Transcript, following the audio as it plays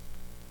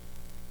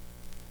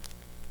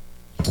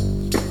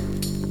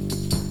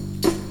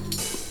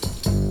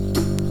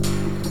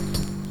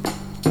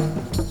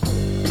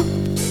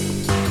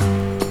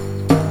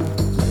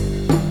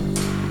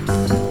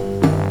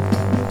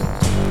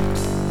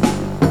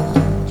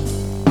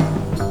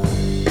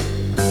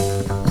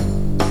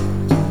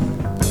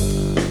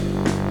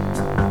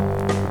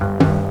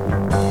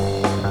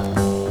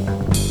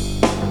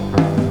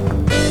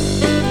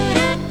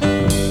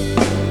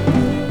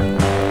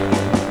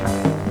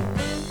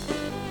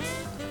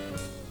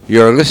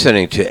You're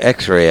listening to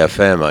X-Ray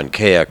FM on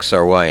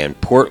KXRY in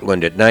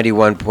Portland at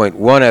 91.1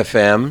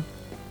 FM,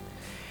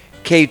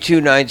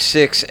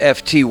 K296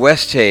 FT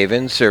West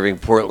Haven serving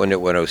Portland at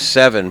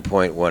 107.1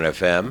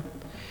 FM,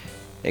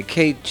 and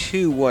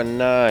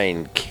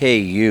K219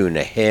 KU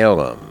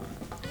Nehalem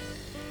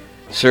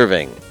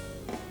serving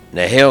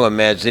Nehalem,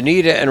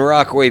 Manzanita, and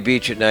Rockaway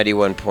Beach at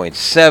 91.7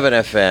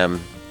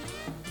 FM,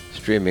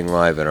 streaming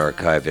live and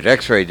archived at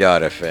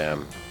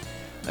xray.fm.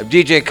 I'm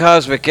DJ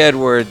Cosmic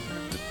Edward.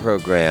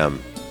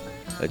 Program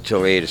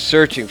until 8 is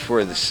searching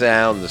for the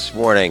sound this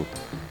morning,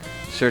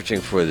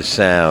 searching for the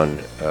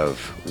sound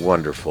of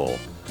wonderful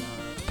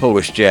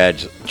Polish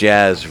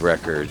jazz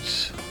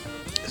records,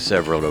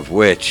 several of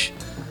which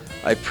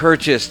I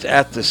purchased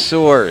at the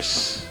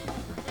Source,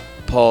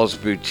 Paul's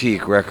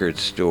Boutique record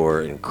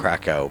store in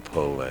Krakow,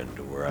 Poland,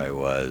 where I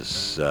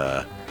was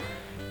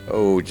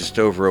just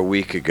over a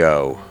week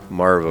ago.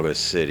 Marvelous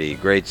city,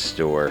 great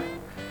store.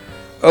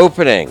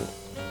 Opening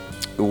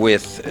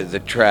with the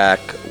track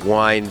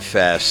Wine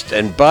Fest.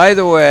 And by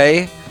the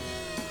way,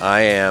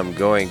 I am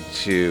going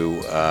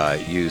to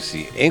use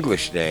the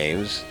English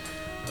names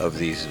of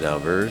these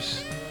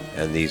numbers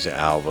and these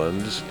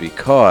albums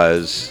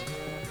because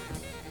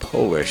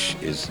Polish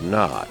is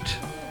not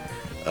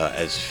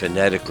as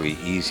phonetically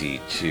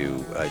easy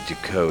to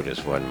decode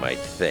as one might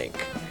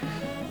think.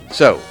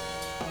 So,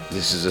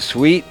 this is a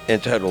suite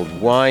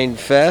entitled Wine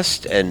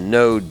Fest and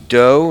No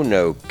Dough,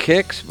 No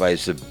Kicks by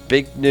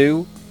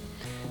Zbigniew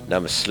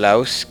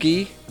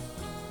Namaslawski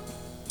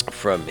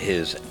from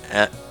his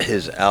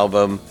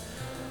album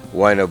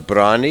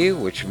Winobrani,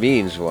 which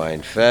means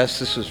Wine Fest.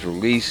 This was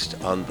released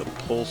on the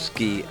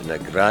Polskie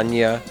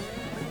Nagrania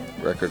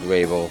record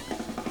label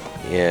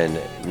in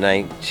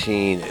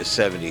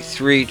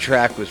 1973.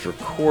 Track was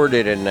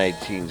recorded in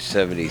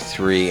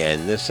 1973,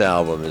 and this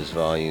album is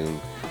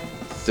volume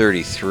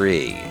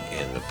 33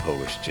 in the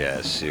Polish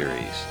Jazz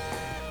series.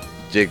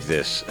 Dig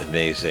this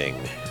amazing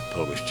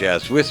Polish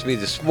jazz. With me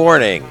this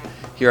morning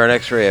here on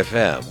X-Ray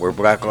FM, where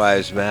Black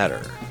Lives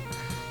Matter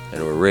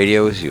and where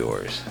radio is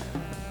yours.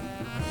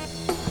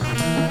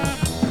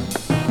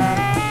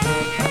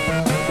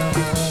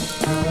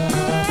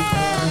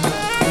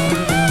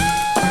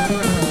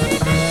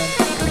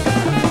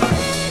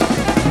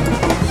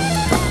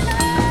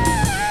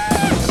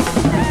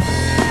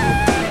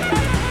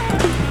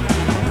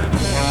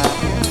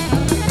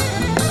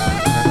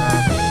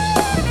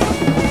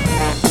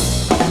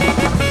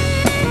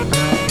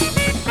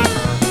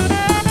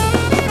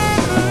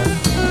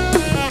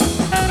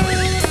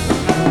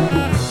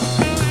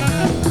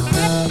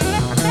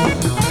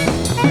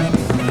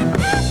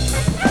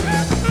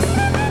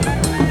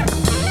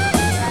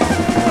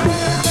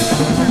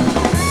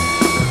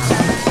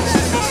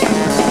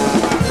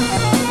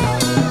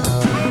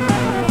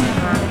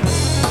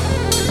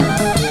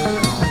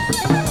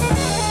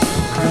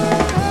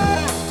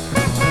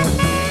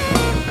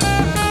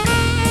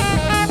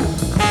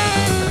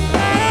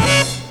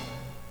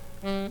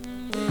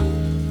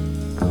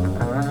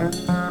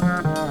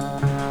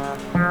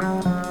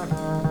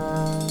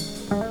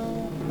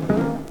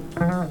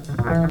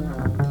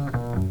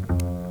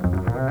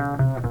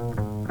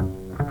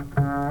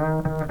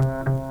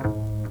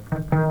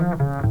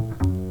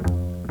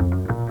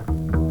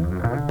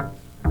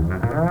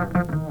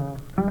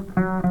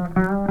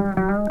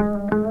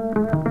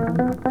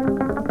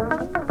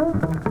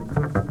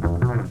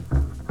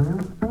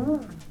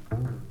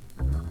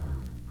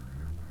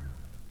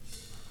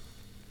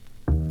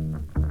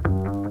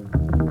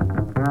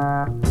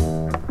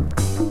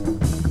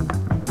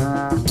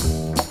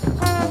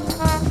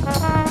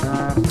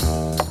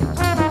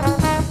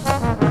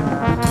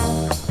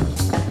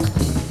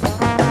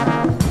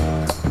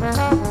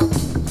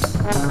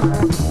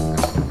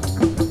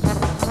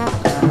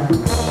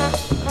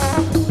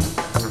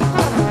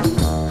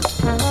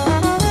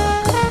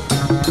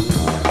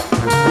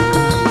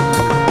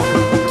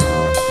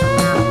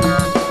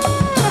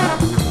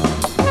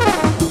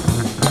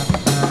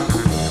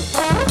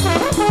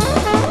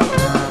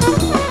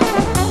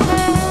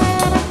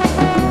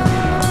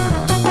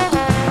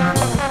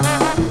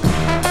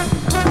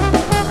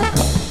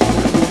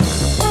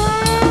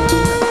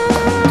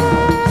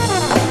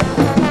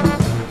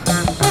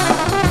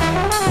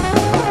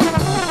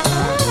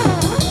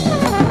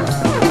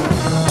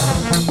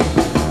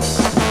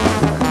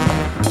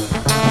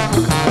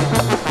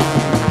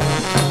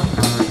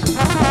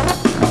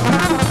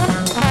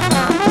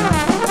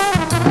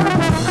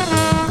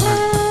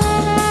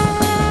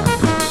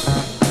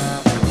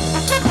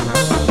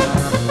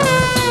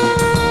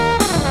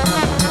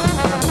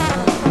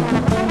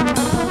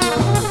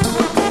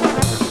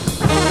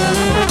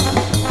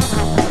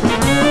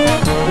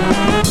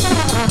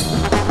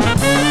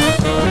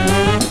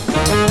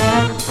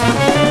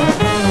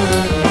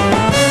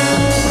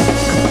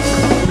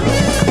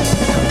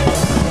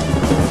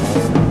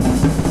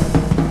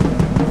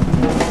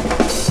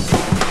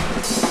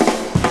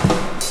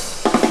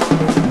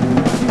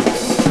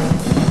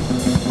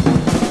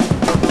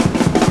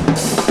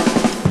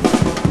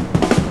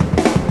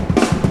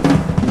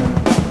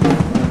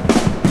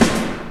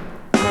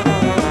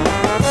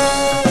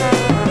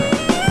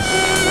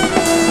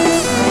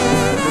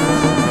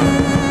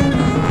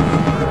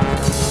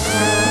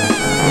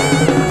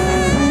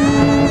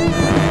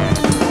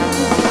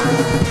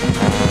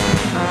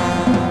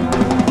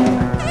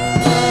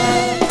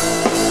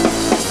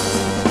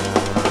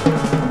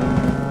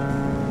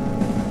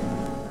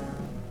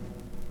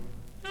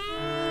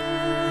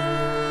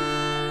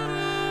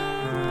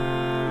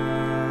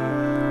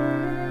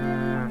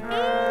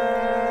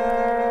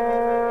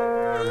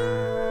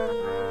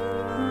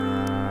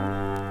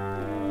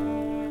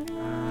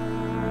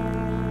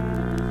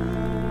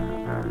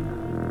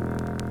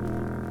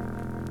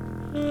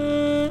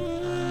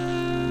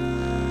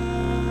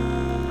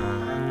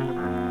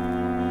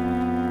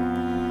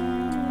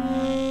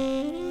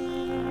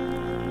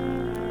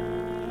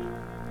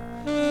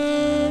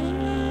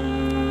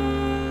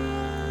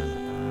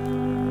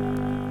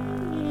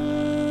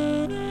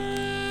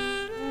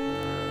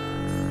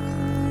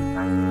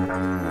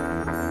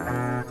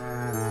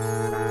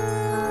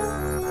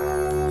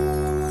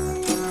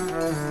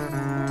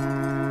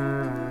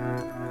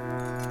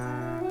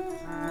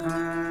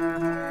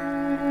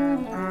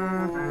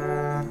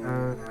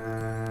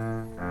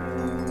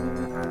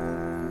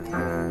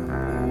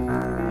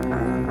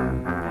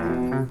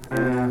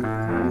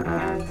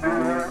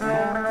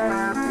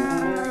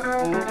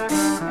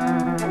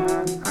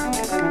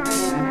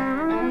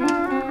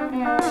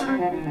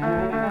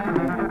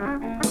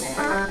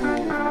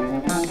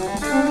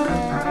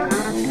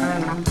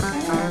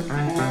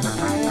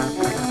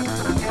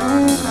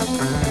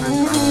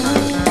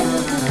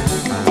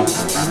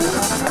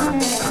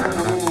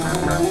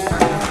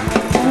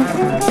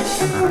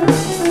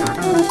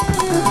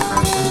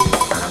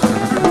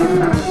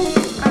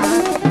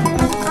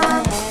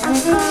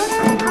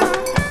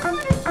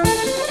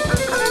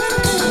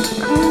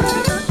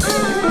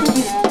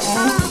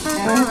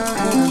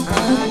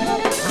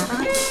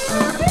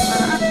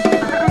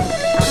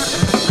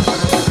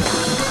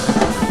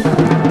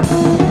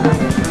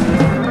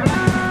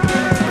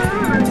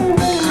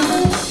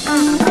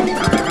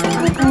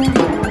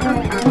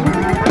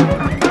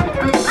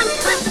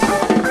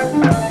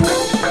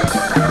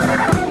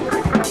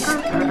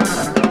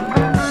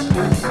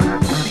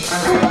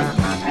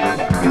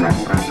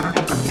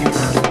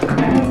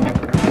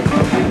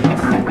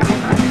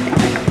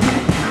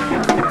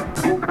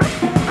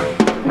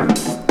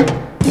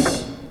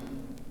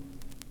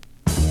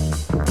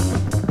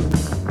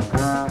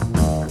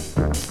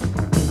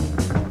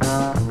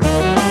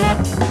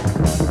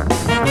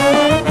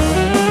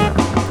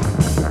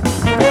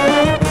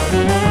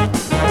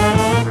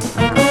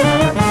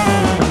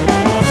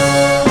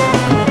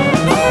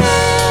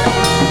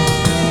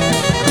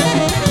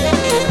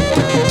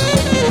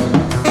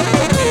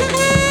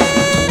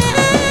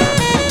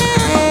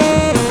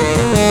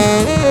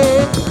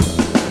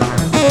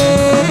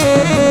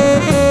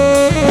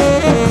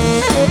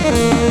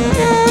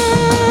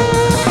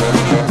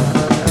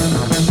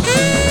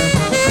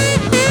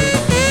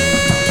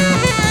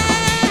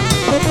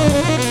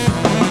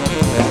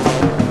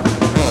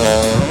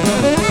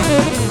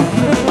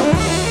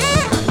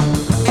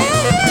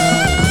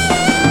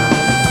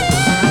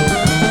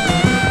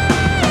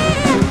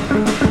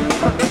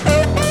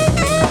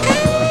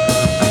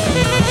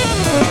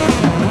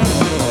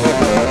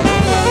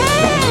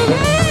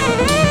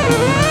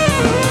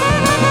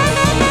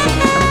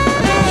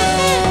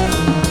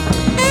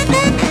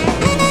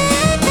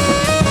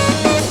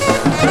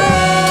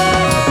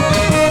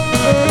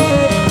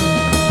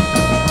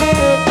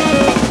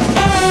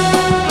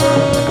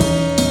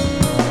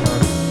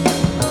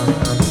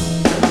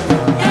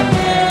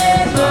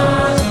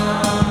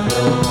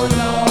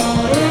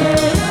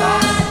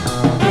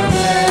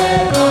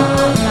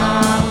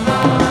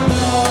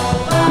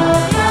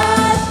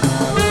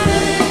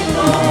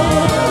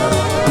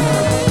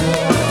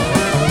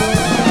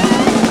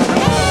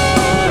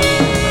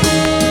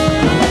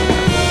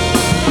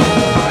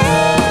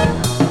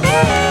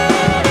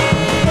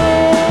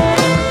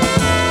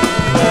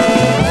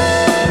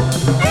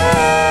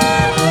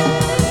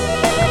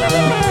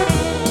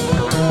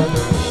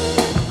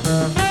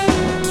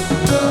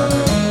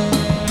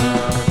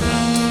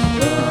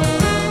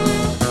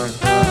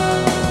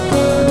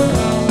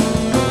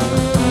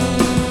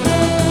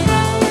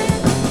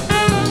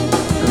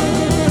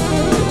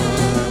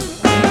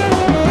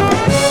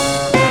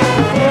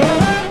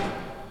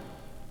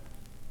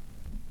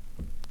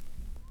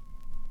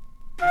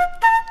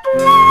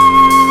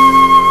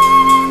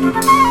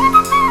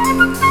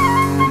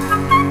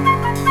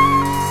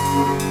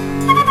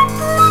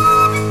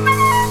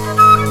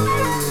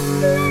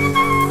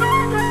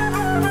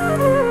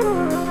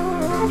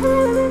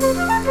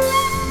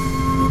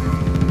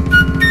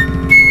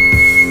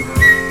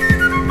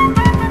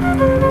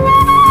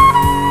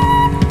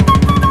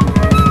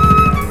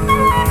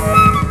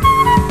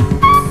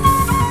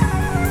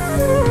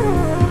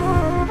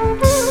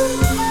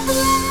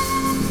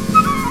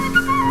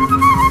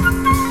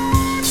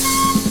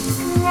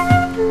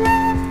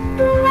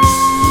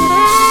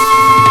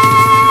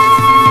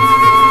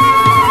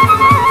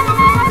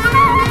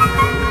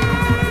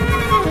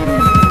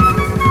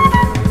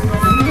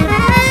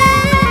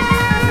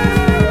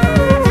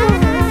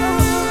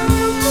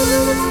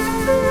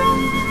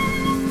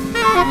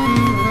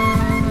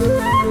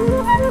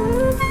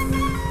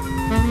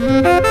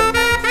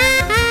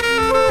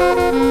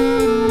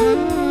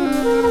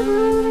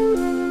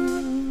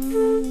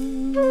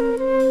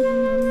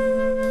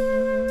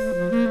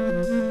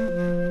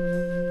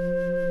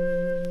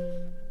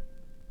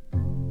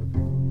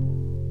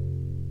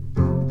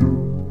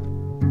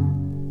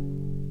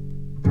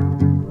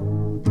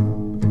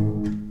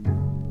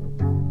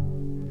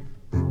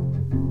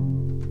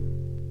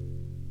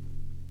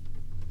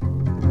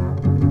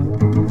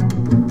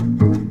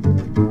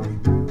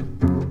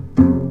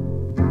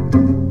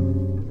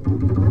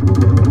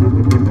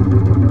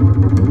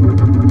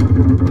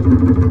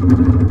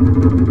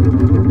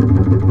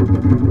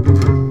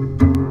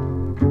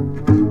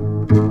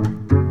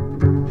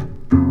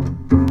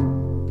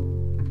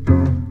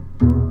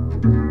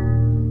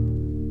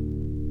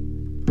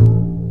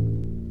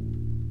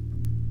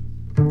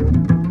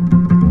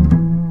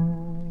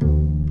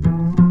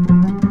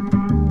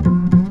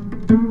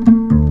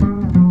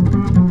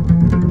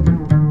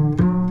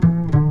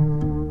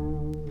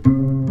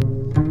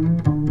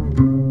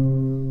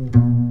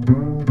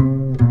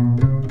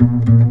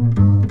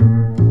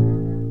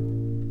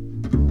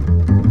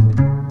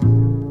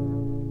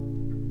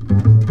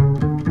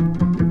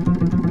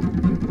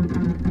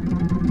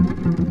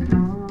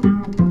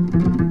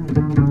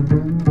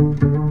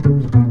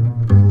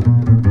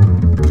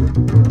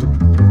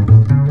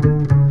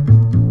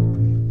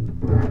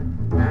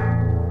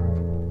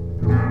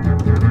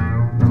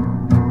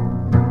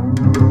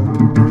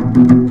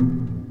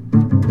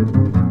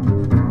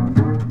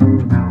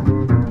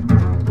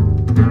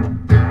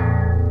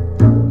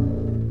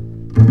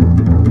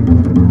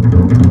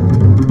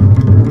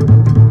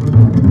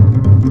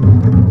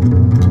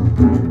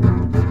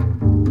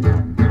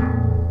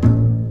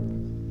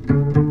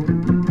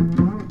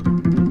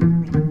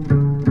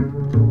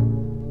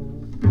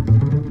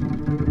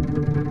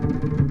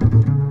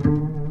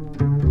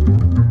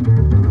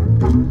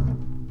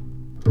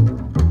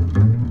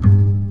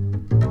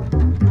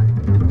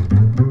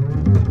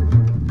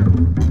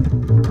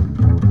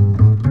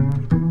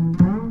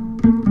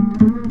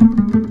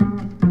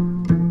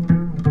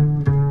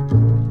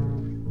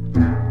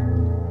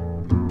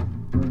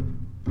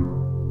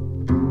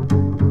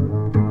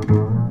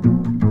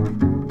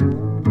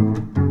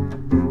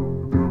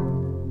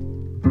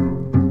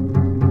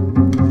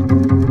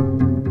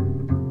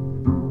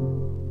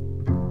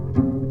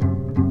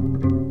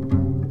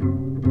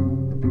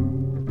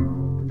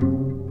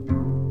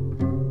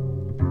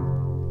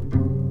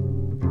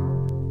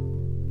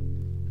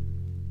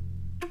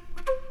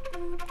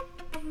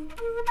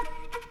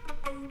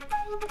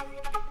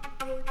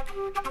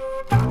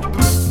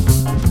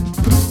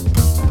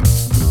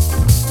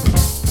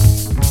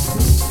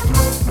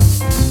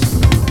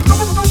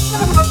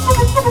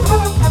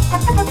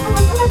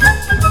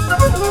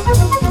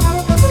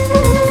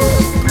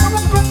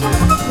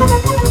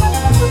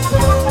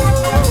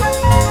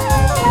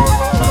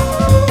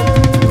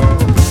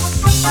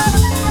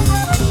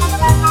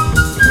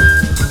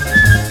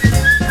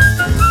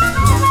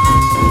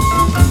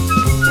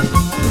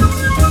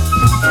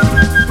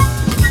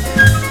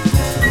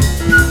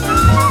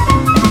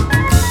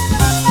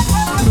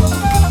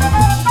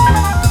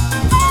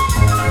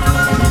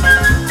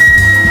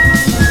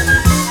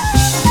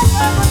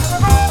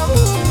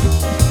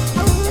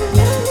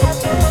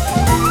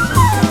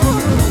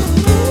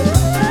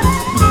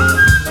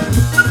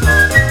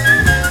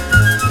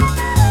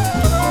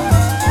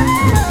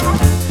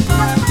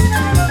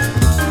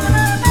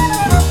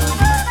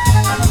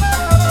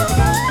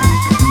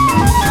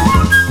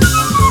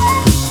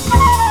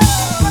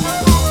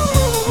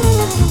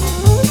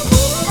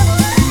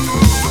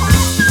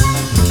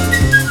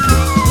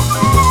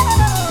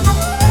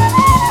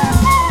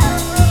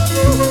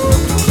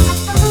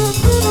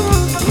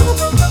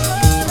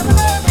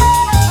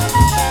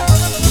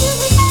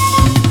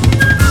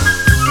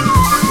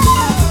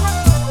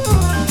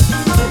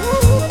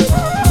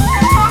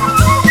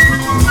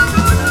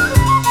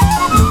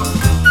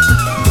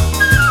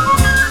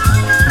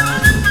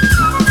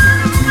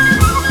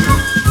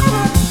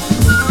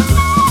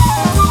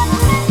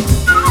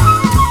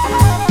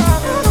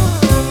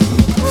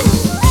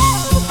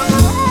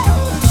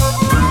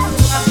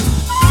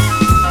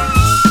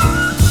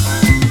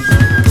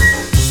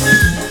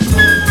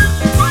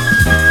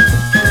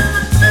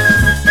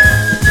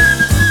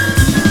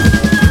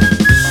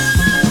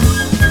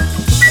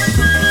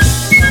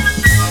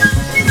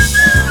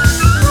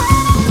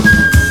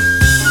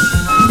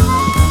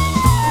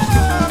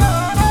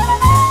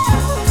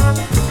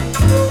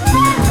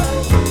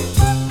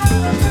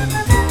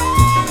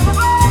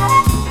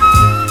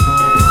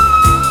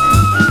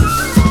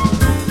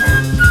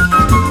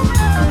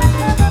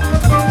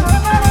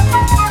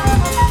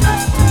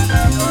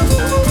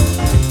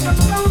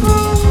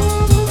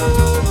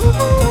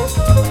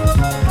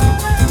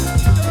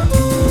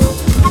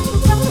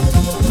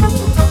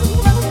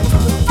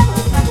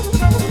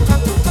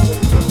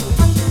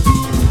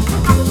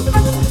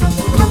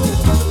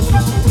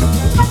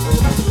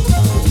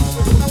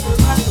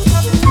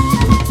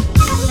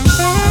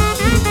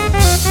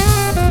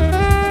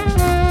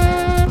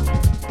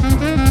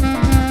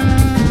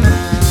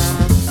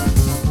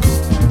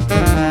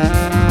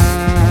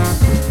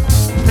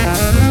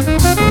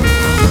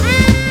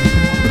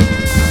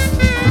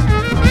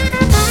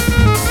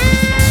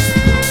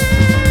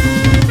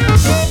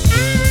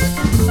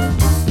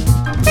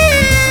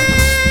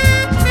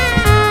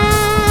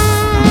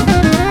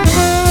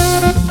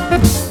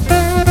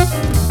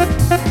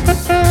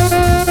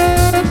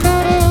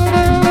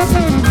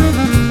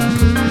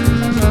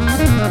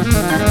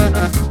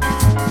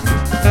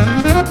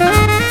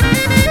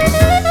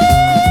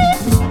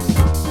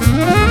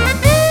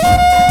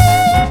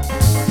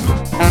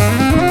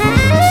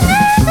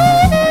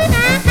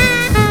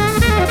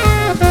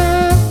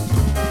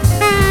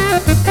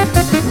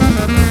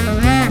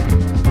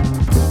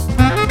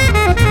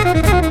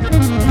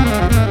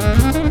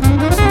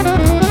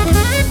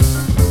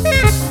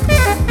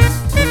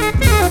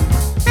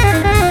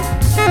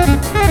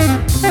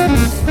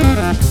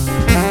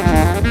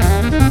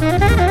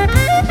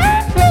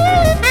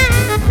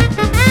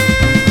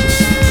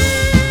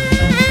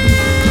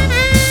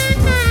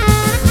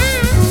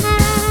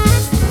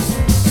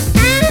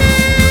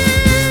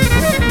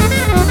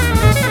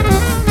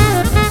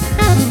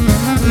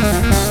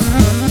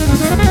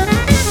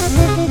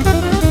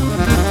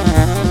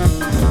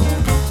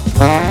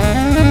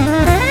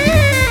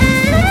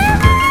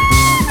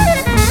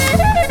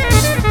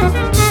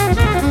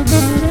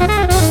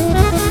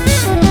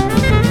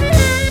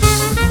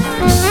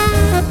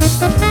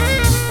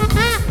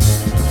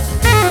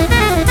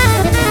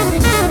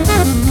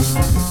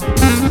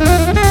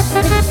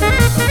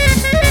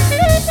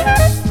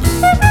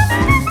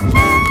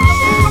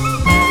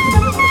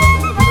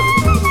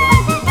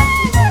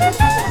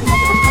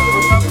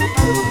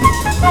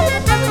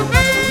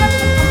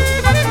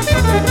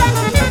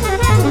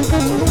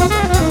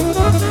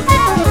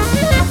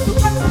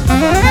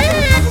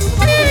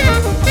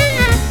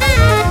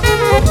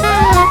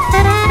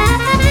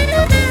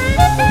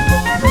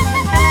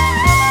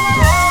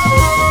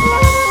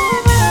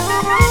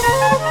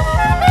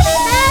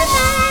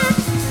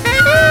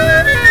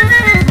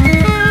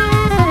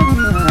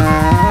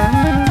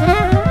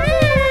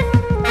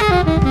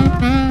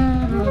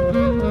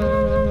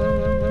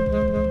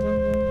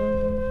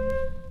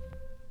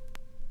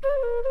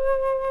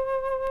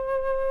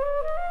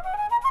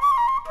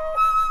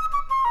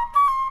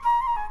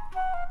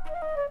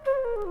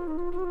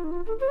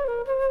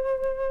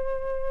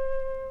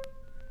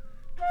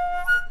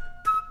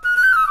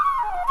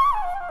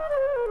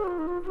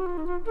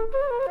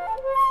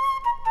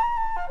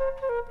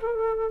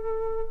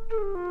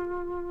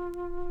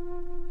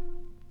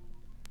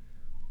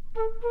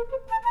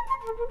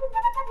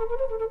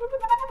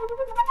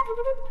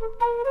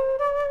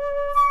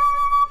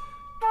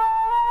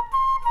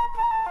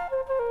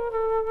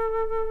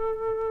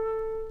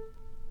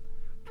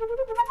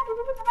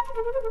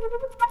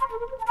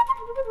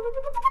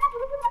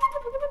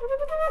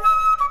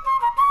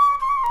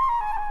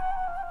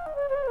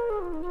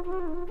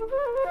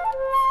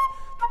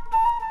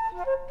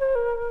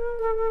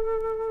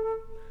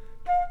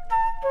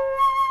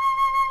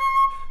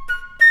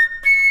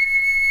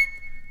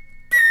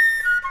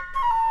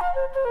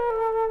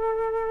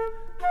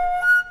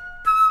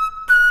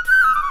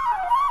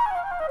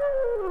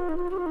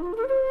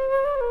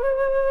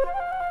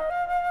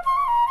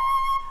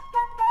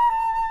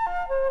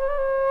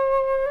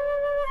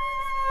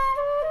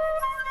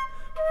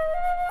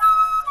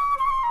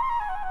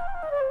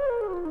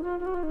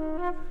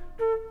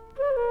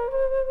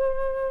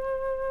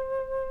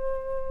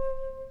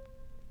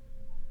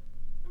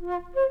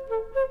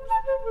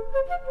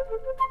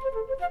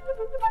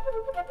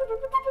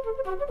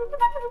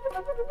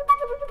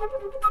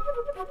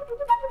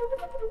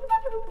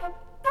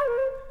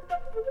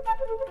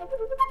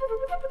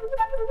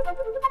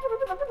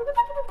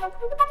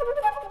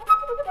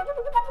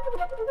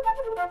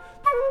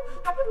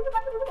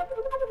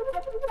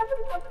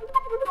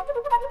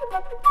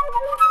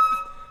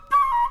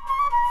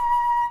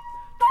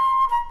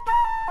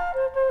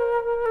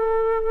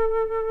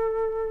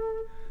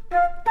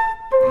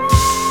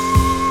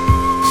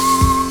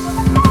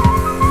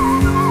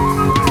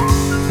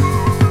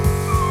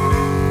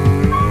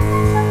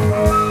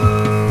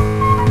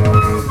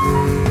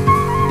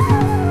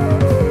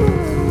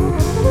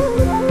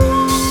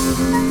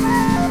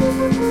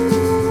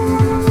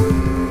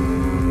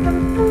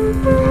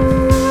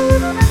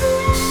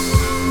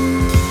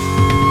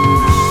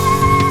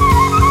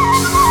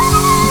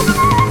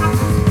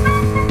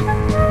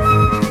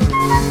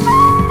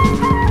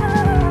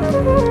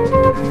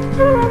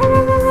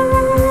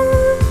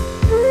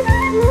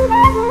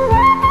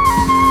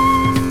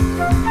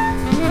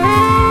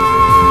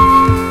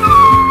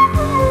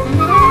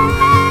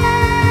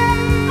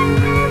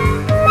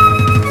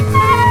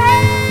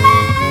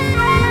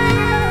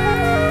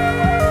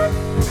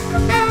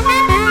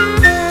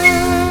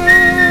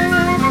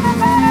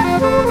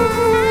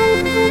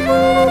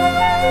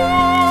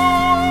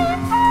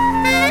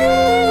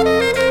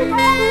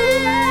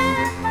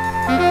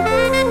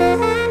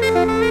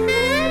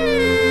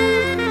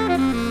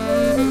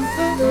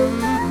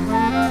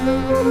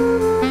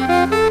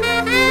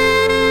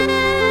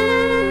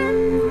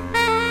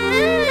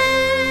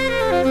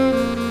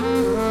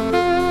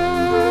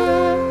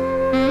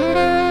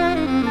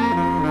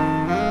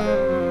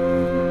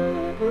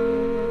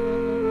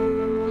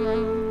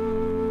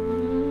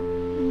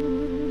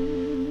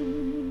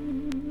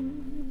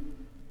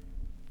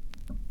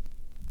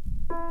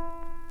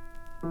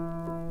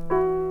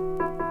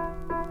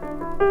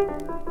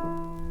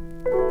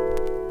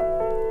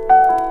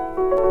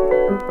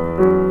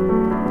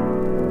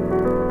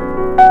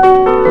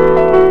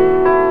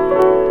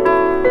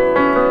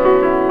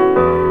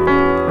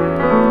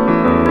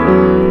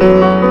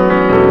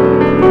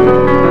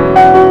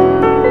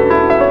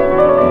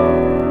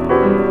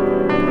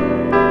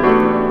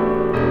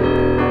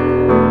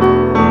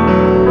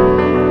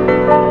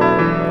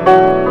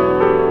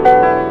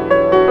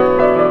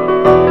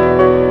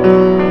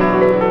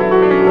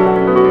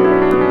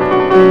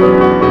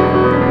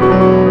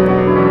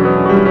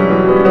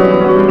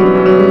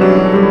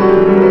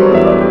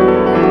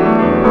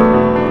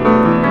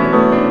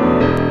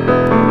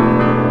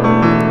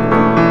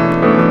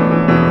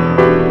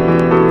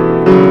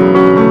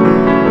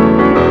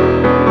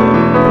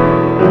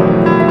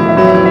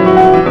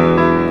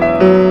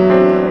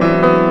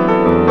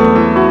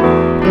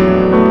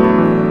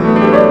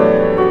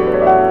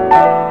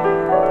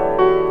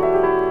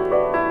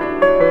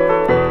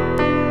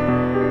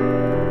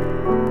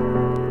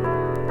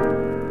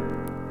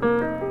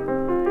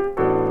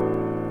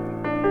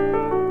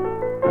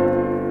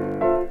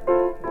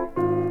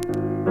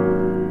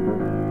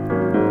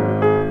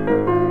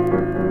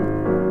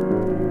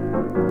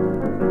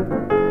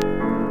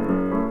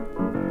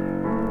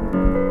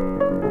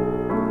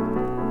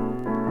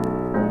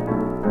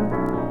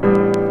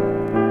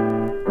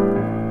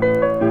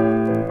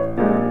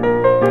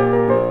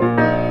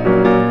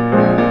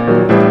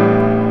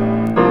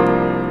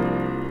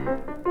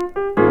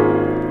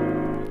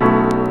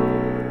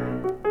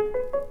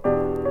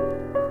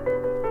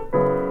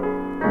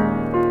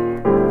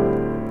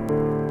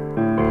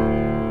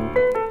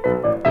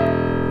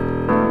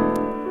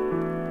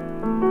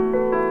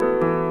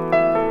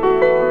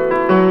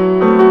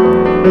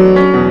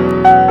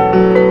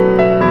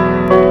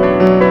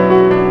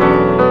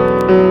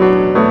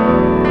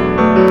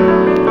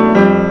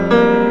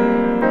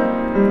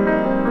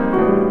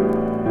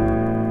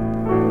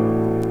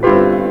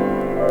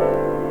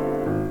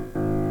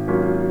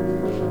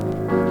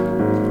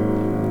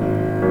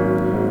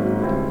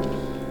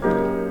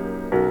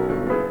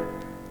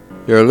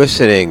 You're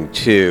listening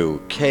to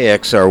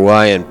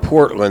KXRY in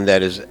Portland,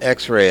 that is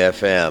X-Ray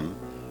FM.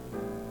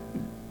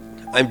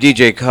 I'm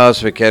DJ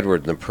Cosmic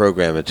Edward in the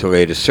program until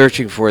 8 is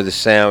Searching for the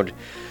Sound.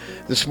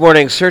 This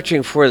morning,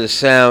 searching for the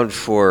sound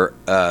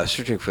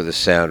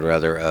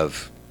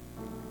of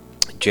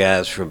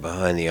jazz from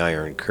behind the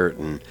Iron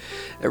Curtain.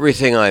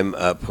 Everything I'm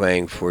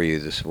playing for you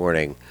this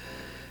morning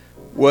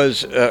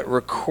was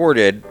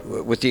recorded,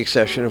 with the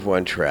exception of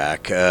one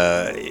track,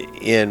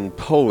 in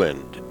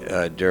Poland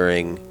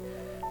during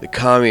the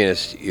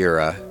communist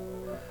era.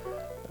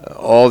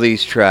 All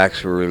these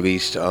tracks were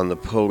released on the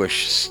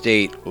Polish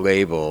state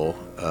label,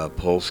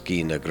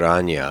 Polskie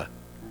Nagrania.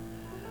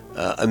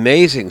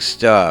 Amazing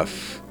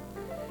stuff.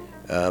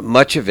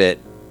 Much of it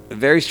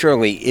very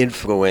strongly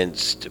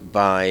influenced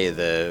by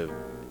the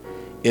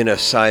In a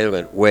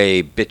Silent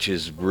Way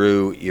Bitches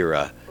Brew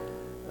era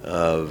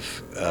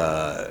of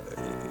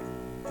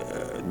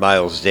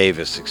Miles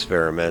Davis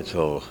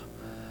experimental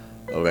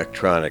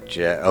electric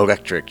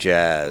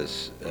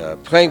jazz.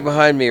 Playing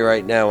behind me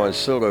right now on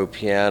solo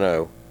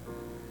piano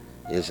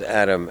is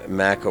Adam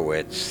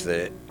Makowitz.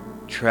 The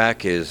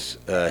track is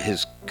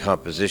his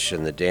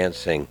composition, The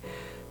Dancing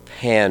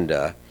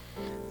Panda.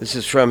 This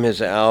is from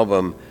his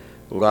album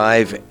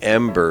Live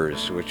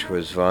Embers, which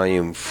was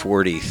volume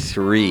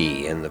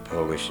 43 in the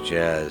Polish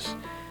Jazz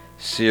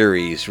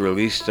series,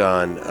 released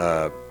on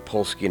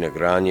Polskie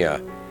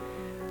Nagrania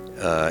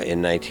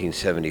in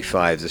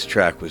 1975. This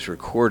track was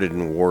recorded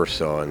in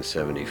Warsaw in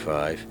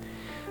 75.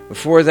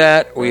 Before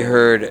that, we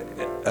heard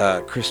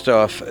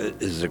Krzysztof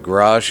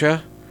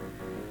Zagraja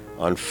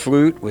on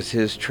flute with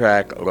his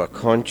track La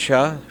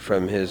Concha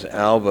from his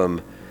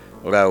album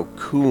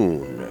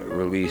Laukun,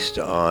 released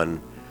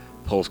on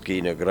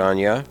Polskie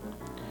Nagrania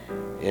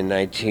in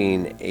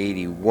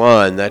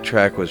 1981. That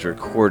track was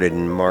recorded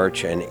in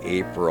March and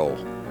April,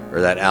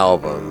 or that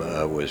album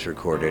was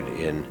recorded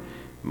in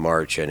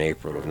March and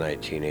April of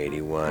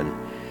 1981.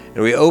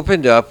 And we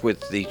opened up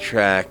with the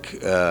track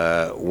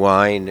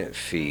Wine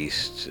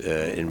Feast.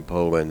 In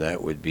Poland,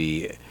 that would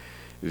be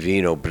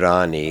Wino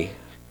Brani.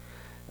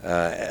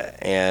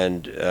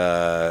 And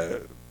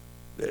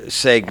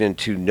segment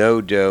to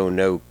No Dough,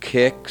 No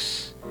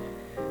Kicks.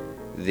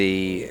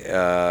 The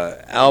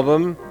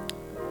album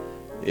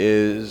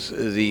is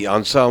the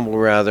ensemble,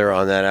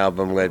 on that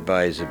album, led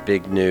by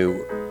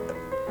Zbigniew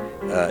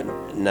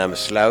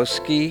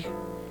Namyslowski.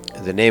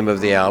 The name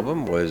of the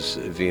album was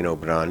Wino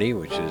Brani,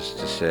 which is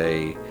to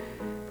say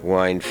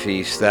Wine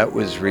Feast. That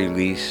was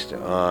released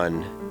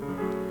on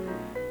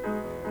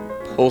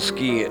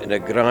Polskie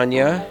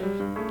Nagrania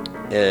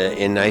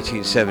in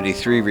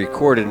 1973,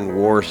 recorded in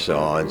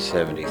Warsaw in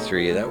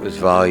 73. That was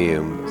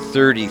volume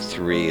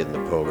 33 in the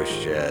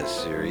Polish Jazz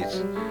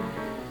series.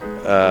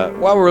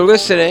 While we're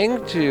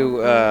listening to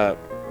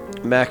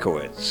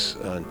Makowitz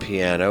on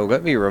piano,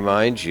 let me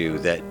remind you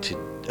that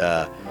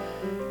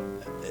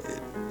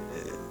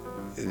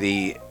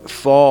the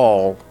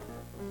fall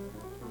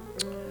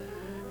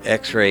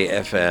X-Ray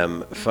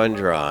FM Fund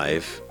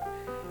Drive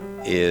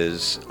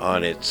is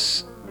on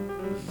its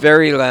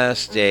very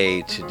last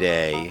day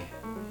today,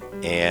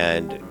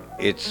 and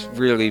it's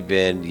really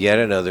been yet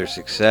another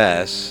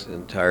success,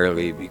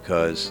 entirely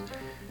because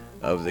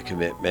of the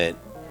commitment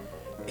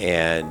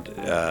and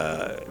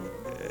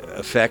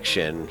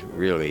affection,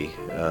 really,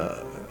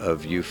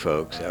 of you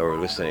folks, our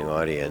listening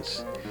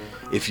audience.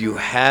 If you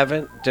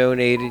haven't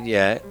donated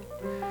yet,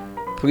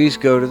 please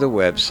go to the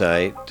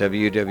website,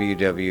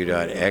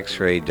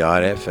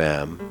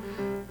 www.xray.fm.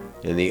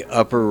 In the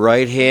upper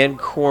right-hand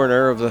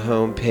corner of the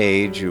home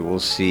page, you will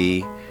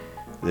see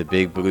the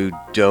big blue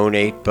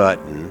donate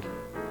button.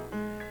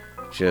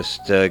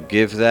 Just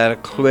give that a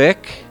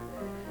click,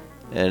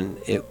 and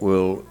it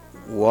will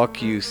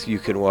you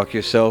can walk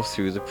yourself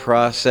through the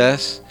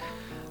process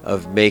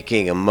of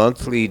making a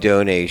monthly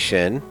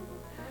donation,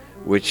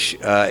 which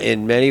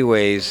in many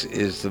ways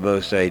is the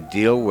most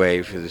ideal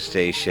way for the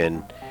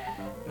station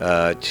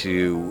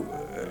to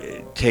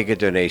take a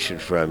donation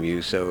from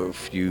you. So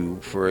if you,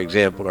 for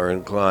example, are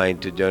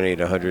inclined to donate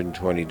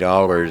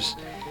 $120,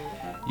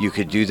 you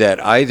could do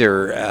that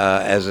either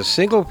as a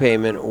single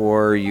payment,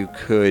 or you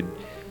could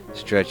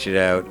stretch it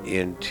out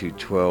into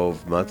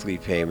 12 monthly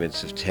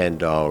payments of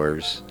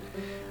 $10.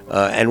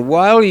 And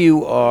while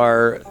you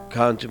are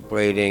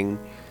contemplating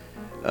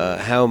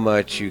how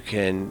much you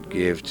can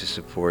give to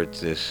support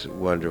this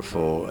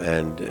wonderful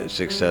and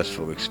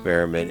successful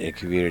experiment in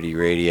community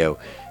radio,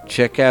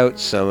 check out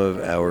some of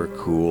our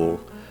cool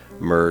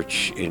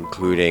merch,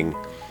 including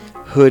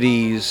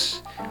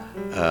hoodies,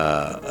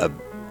 a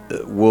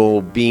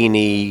wool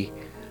beanie,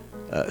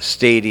 a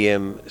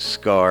stadium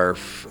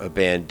scarf, a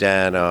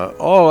bandana,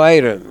 all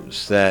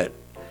items that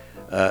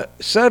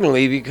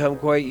suddenly become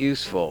quite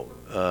useful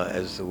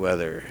as the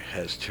weather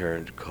has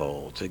turned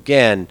cold.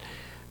 Again,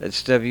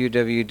 that's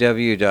www.xray.fm.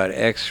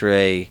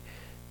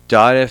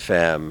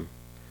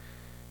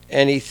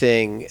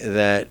 Anything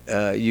that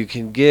you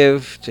can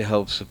give to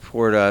help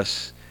support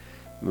us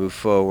move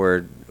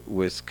forward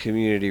with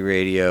community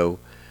radio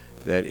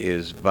that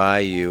is by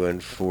you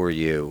and for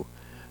you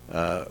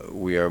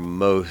we are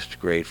most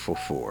grateful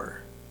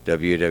for.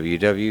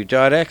 www.xray.fm.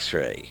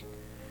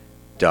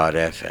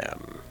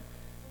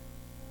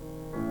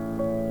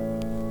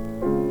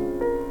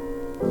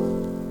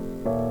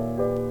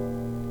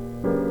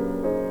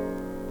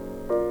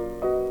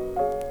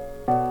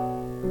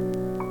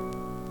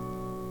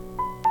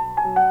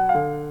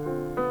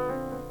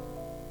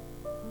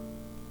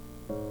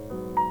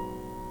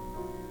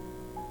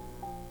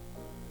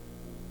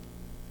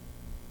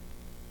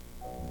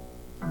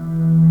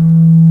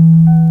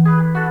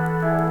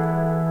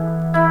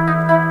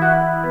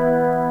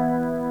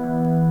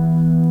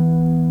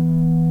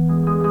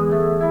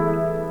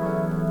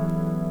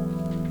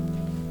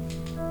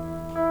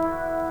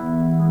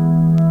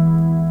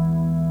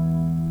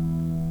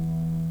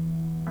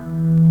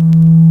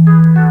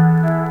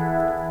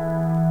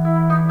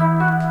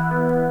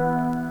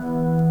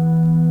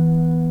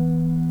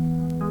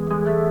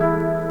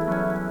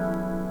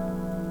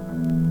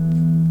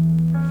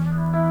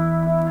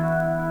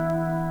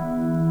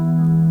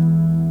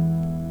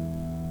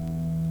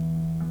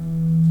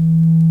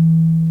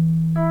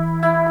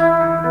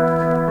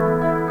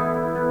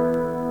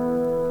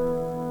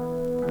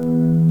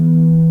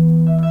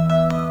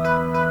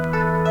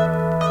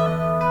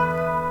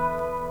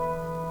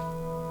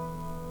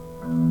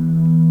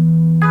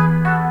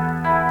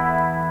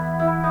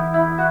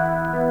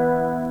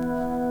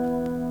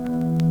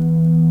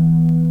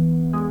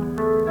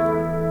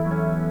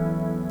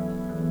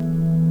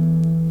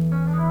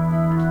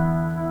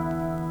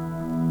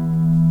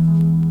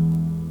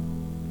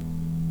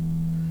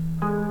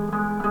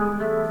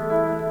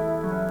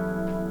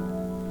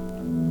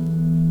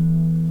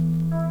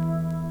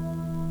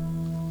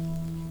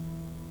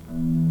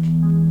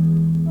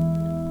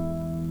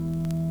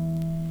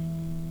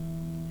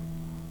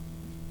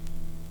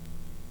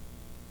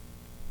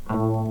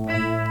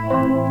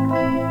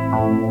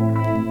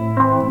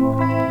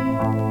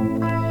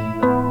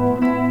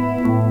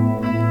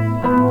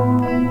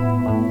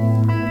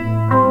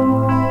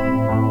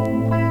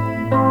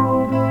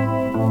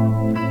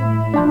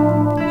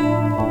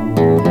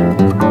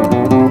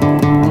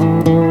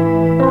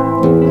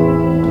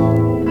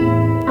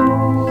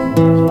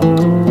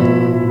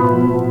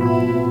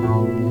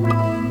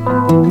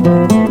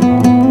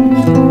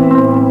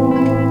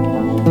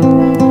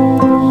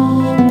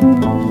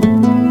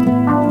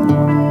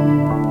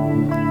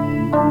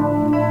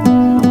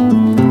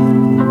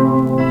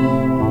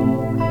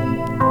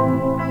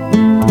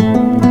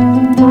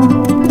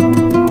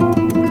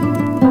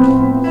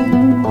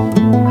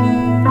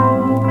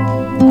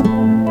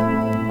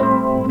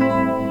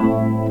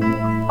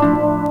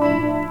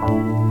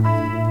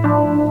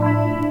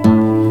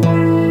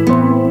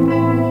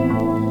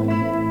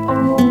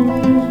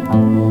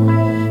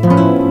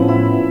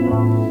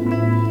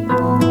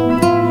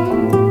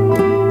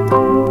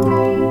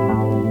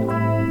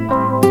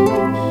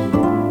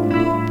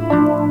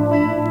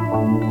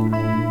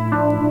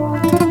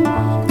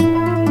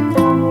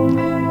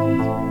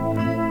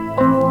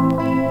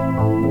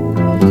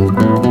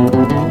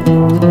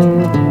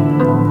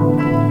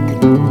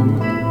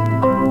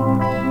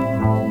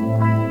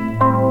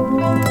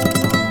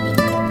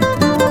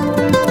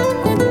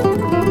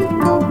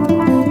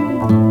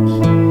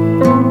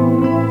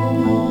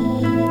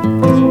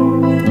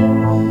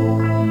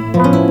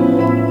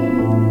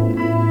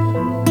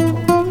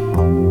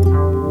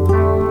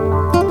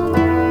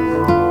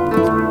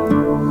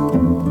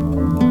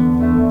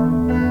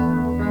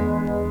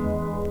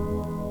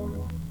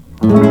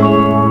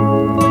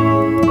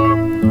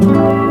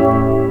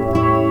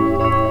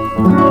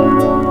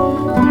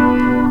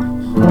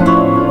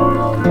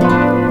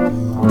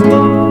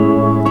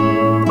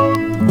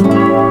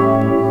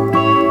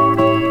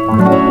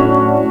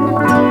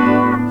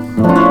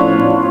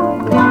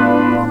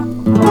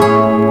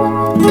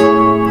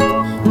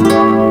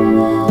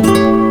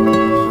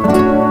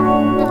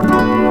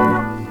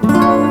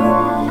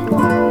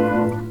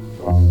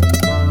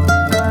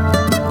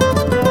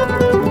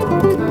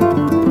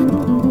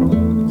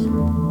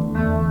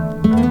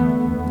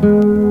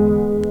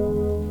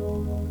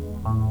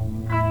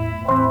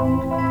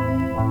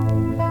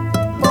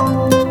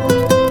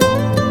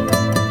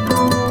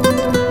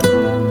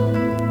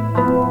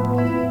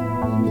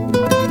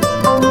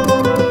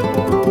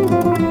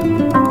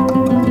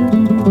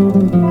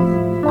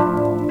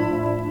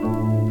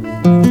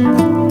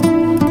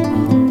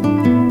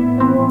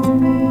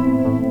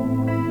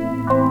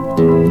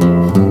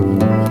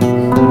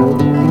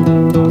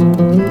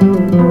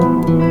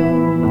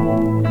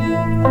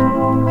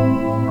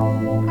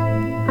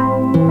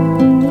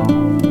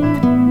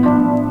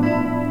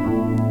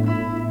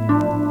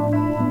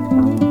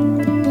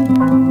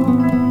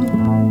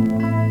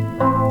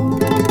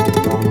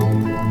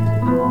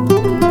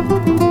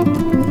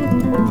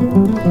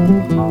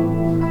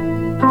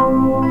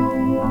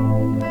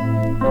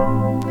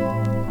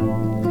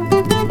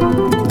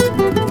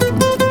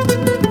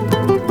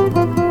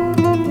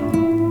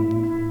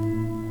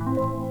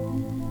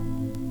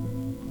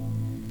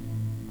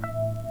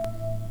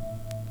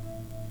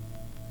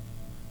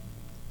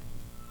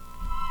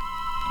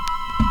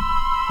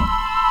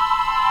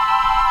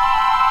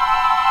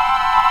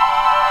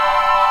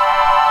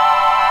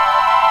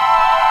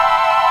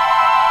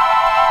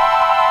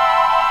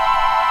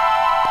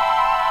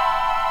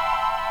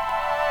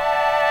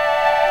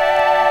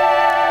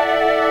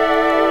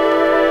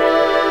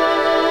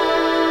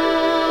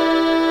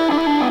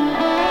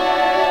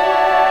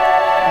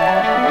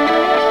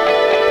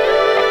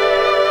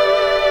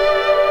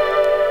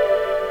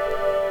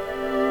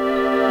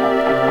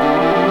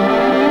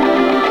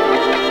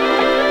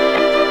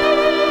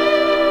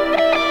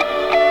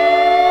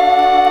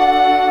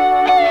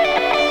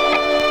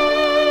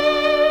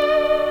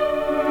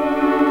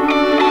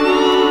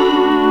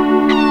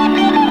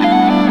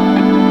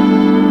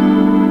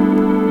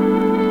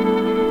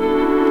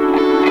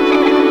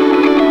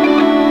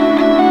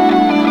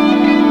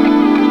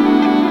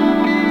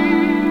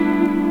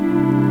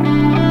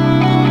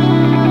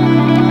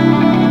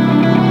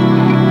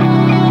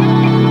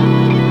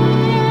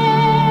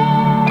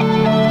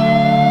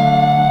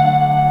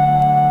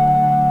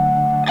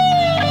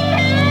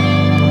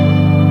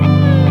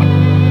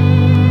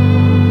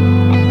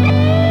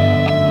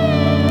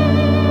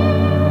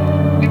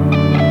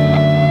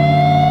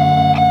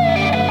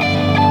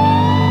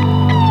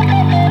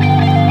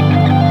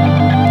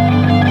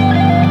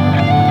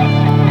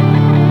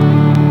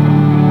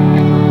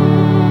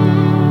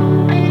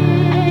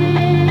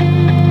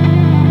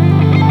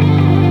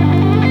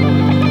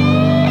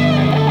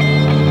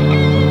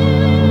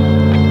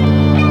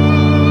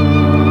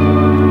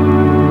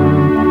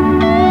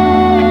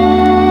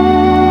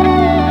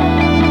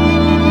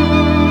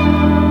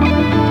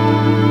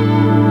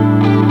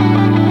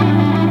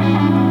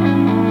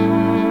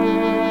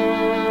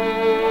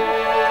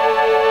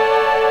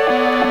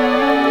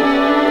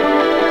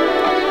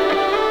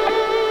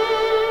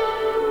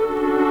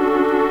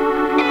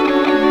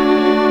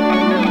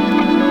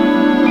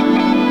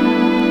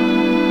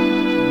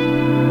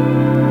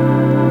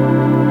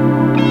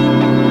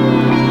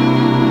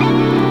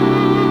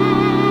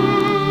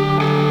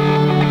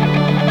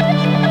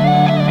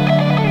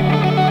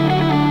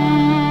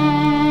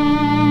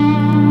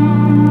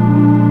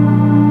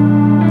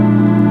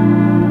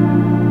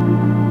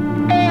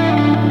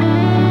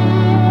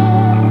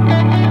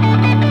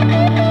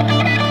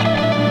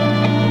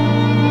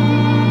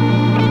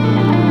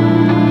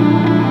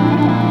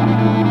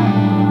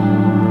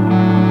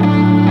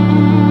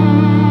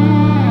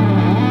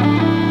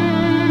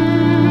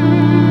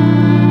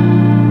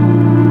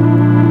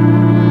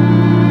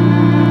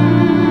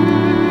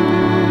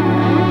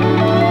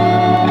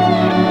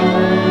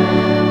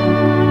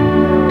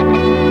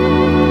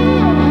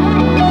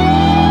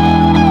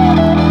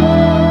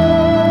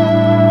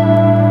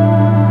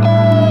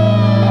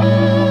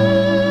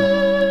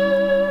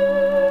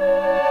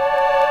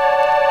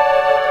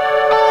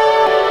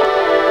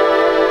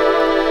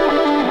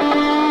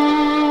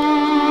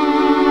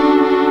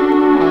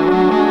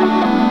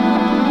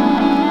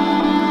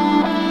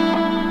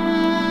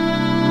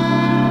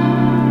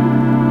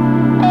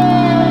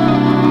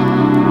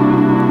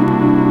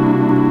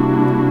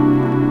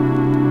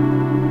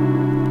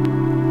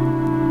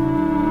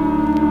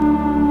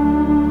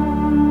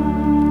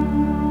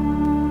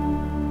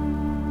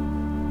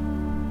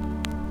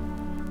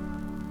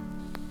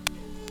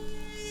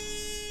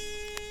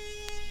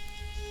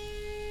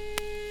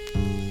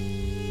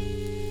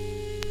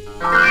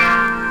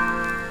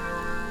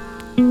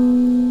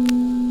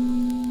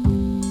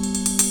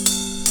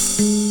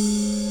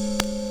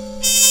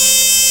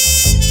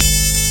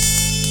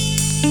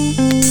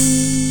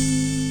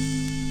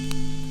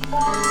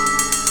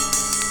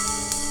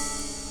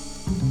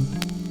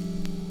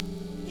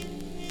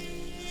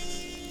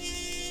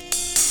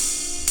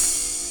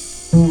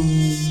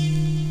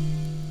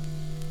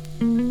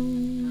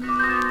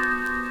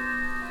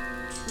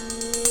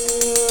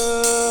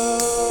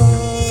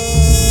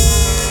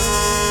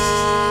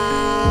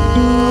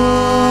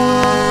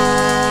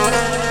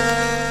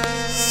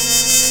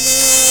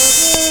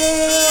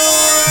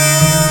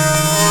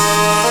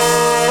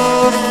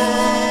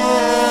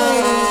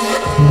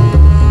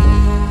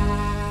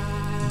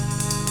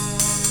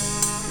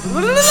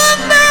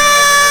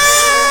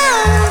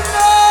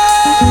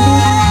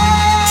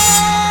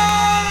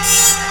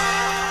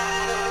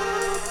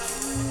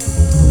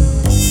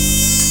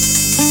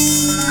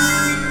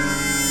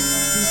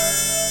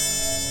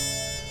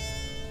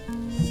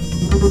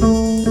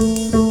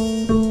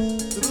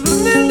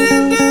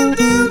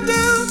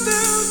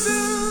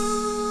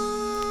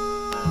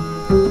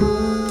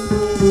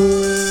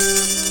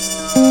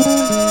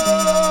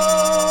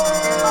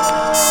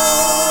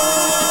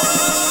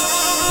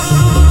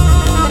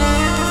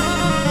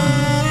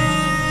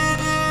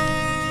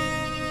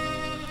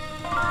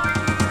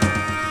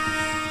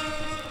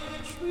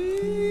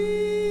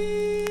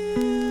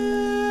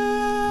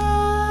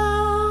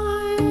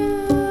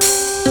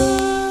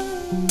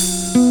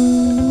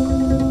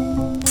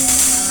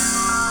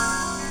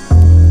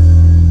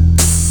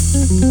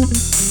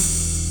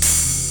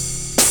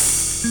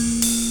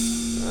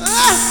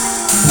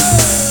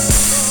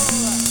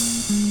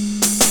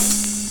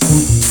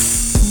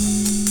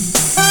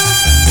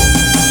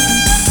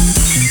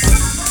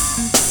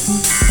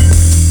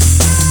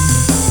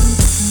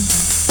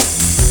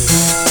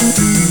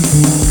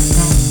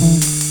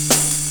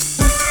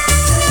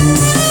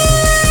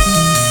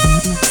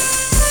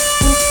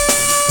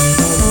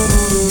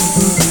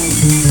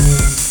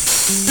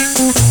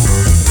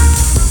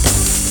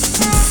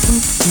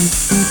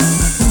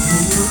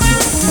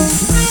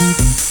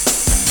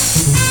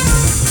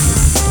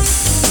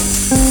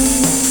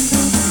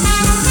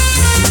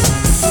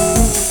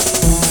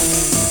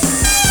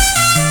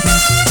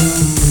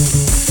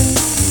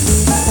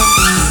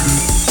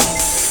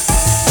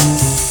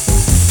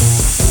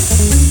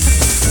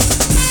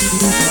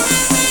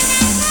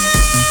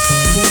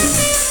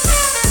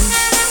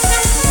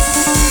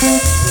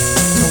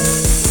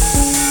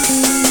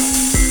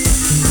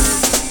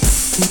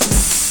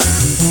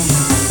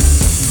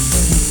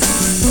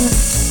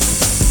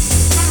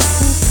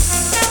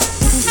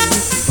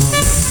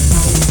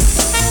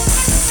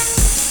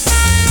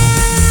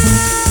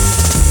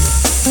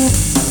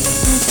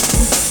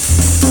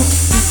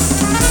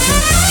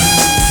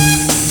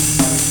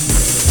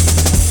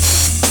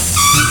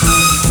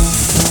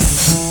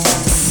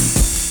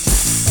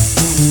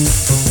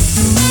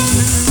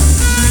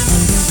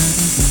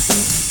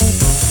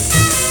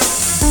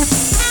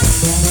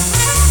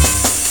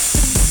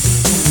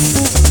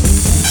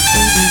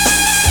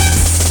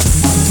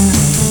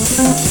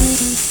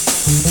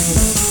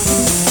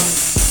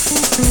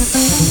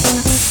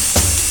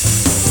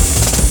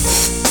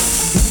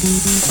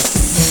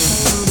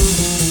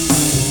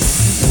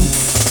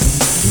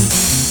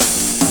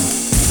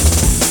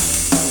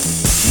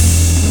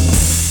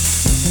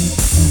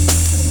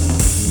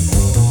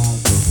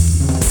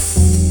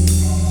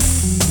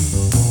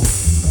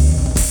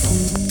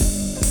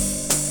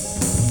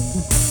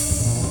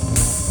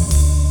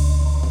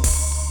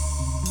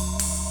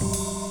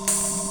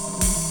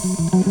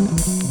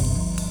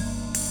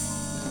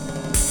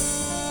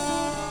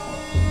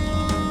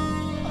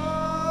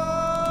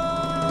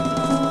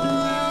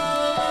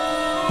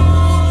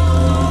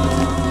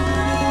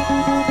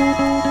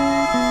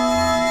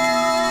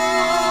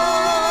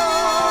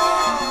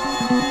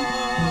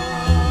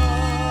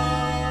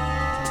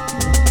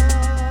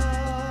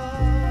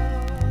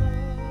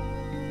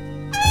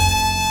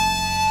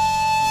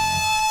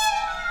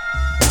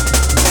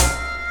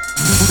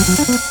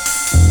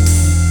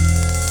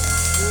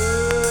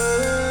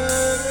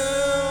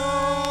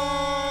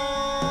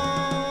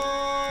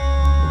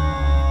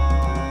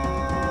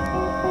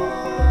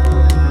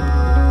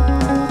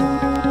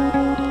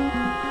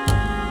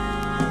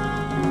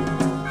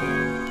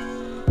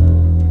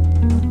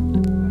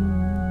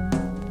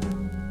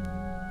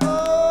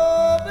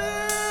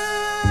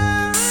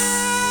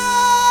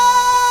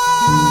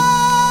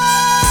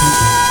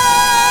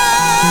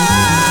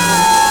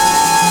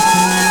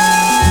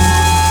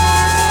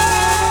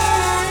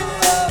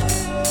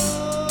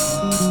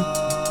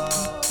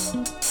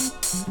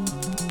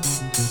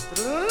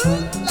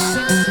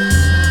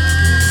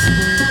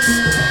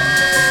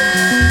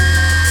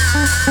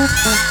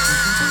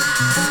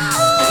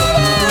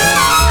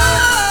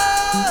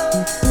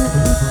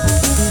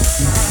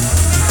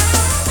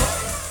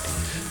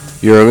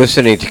 You're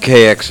listening to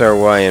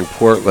KXRY in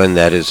Portland,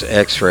 that is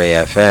X-Ray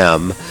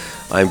FM.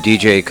 I'm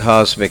DJ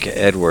Cosmic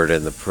Edward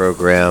in the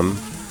program.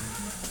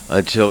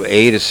 Until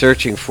 8 is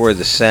searching for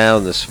the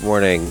sound this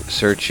morning,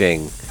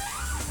 searching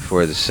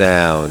for the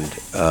sound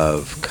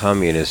of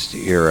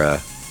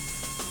communist-era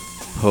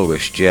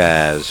Polish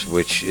jazz,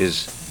 which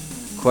is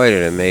quite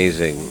an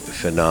amazing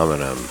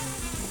phenomenon.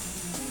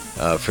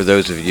 For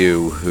those of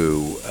you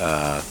who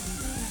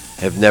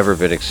have never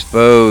been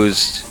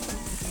exposed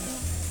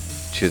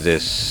to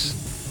this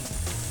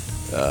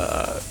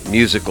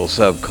musical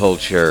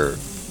subculture,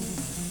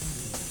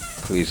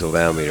 please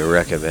allow me to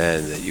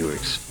recommend that you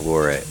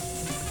explore it.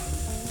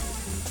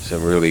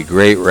 Some really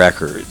great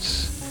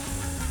records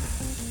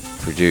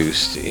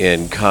produced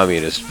in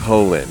communist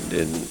Poland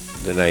in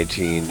the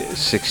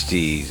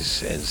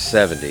 1960s and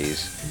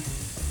 70s.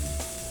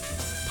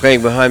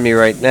 Playing behind me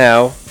right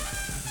now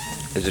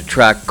is a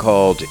track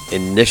called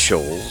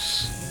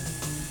Initials.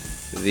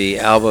 The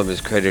album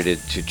is credited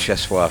to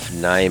Czesław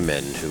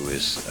Nyman, who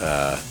is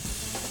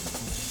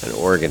an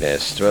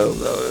organist,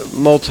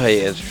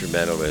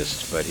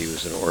 multi-instrumentalist, but he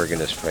was an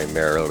organist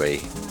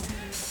primarily.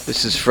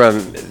 This is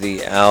from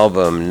the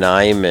album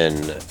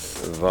Nyman,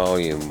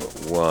 Volume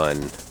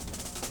 1.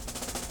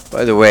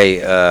 By the way,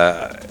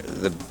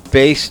 the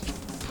bass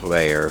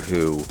player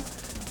who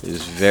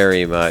is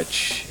very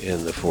much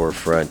in the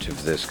forefront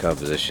of this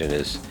composition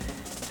is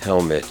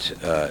Helmut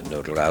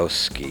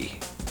Nodlowski.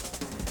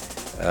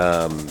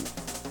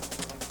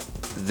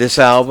 This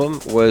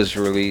album was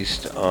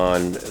released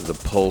on the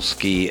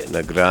Polskie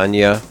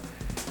Nagrania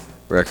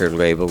record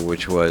label,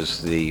 which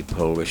was the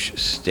Polish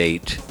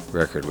state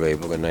record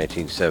label in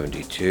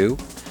 1972.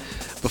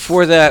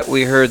 Before that,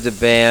 we heard the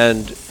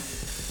band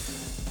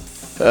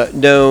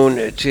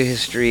known to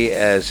history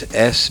as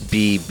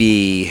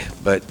SBB,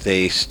 but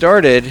they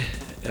started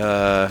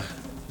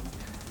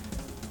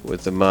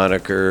with the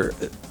moniker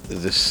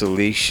the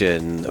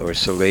Silesian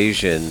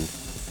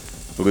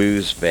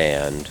Blues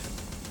Band.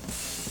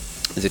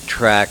 The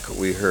track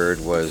we heard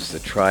was The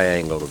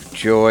Triangle of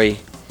Joy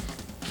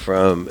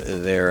from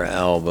their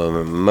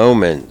album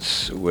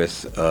Moments,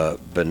 with a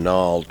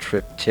banal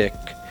triptych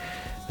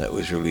that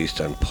was released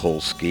on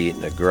Polskie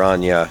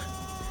Nagrania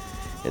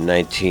in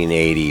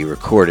 1980,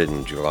 recorded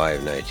in July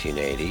of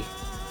 1980.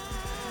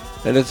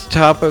 And at the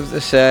top of the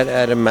set,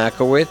 Adam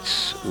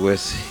Makowitz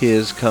with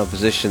his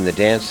composition The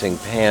Dancing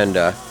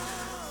Panda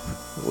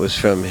was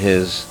from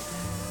his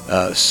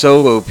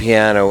solo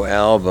piano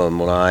album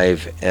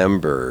Live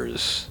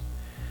Embers,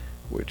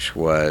 which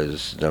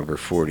was number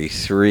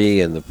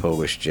 43 in the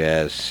Polish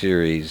Jazz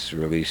series,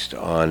 released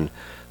on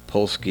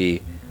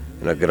Polskie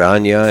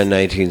Nagrania in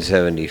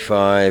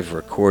 1975,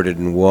 recorded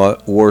in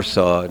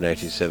Warsaw in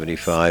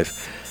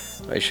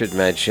 1975. I should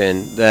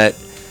mention that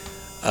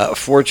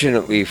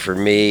fortunately for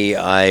me,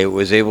 I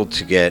was able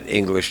to get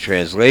English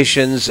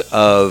translations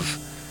of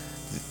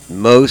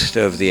most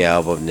of the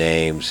album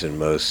names and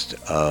most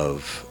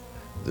of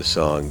the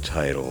song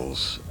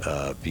titles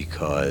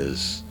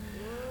because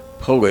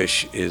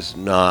Polish is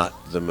not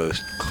the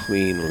most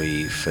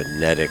cleanly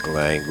phonetic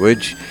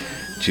language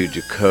to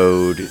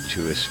decode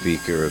to a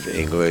speaker of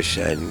English,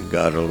 and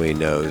God only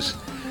knows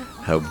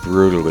how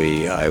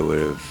brutally I would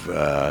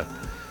have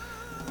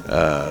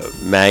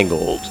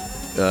mangled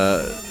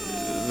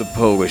the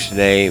Polish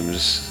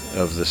names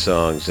of the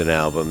songs and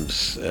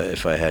albums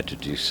if I had to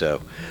do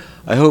so.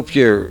 I hope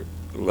you're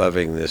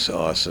loving this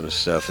awesome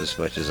stuff as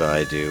much as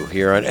I do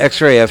here on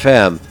X-Ray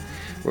FM,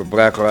 where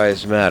Black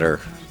Lives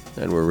Matter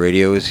and where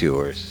radio is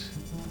yours.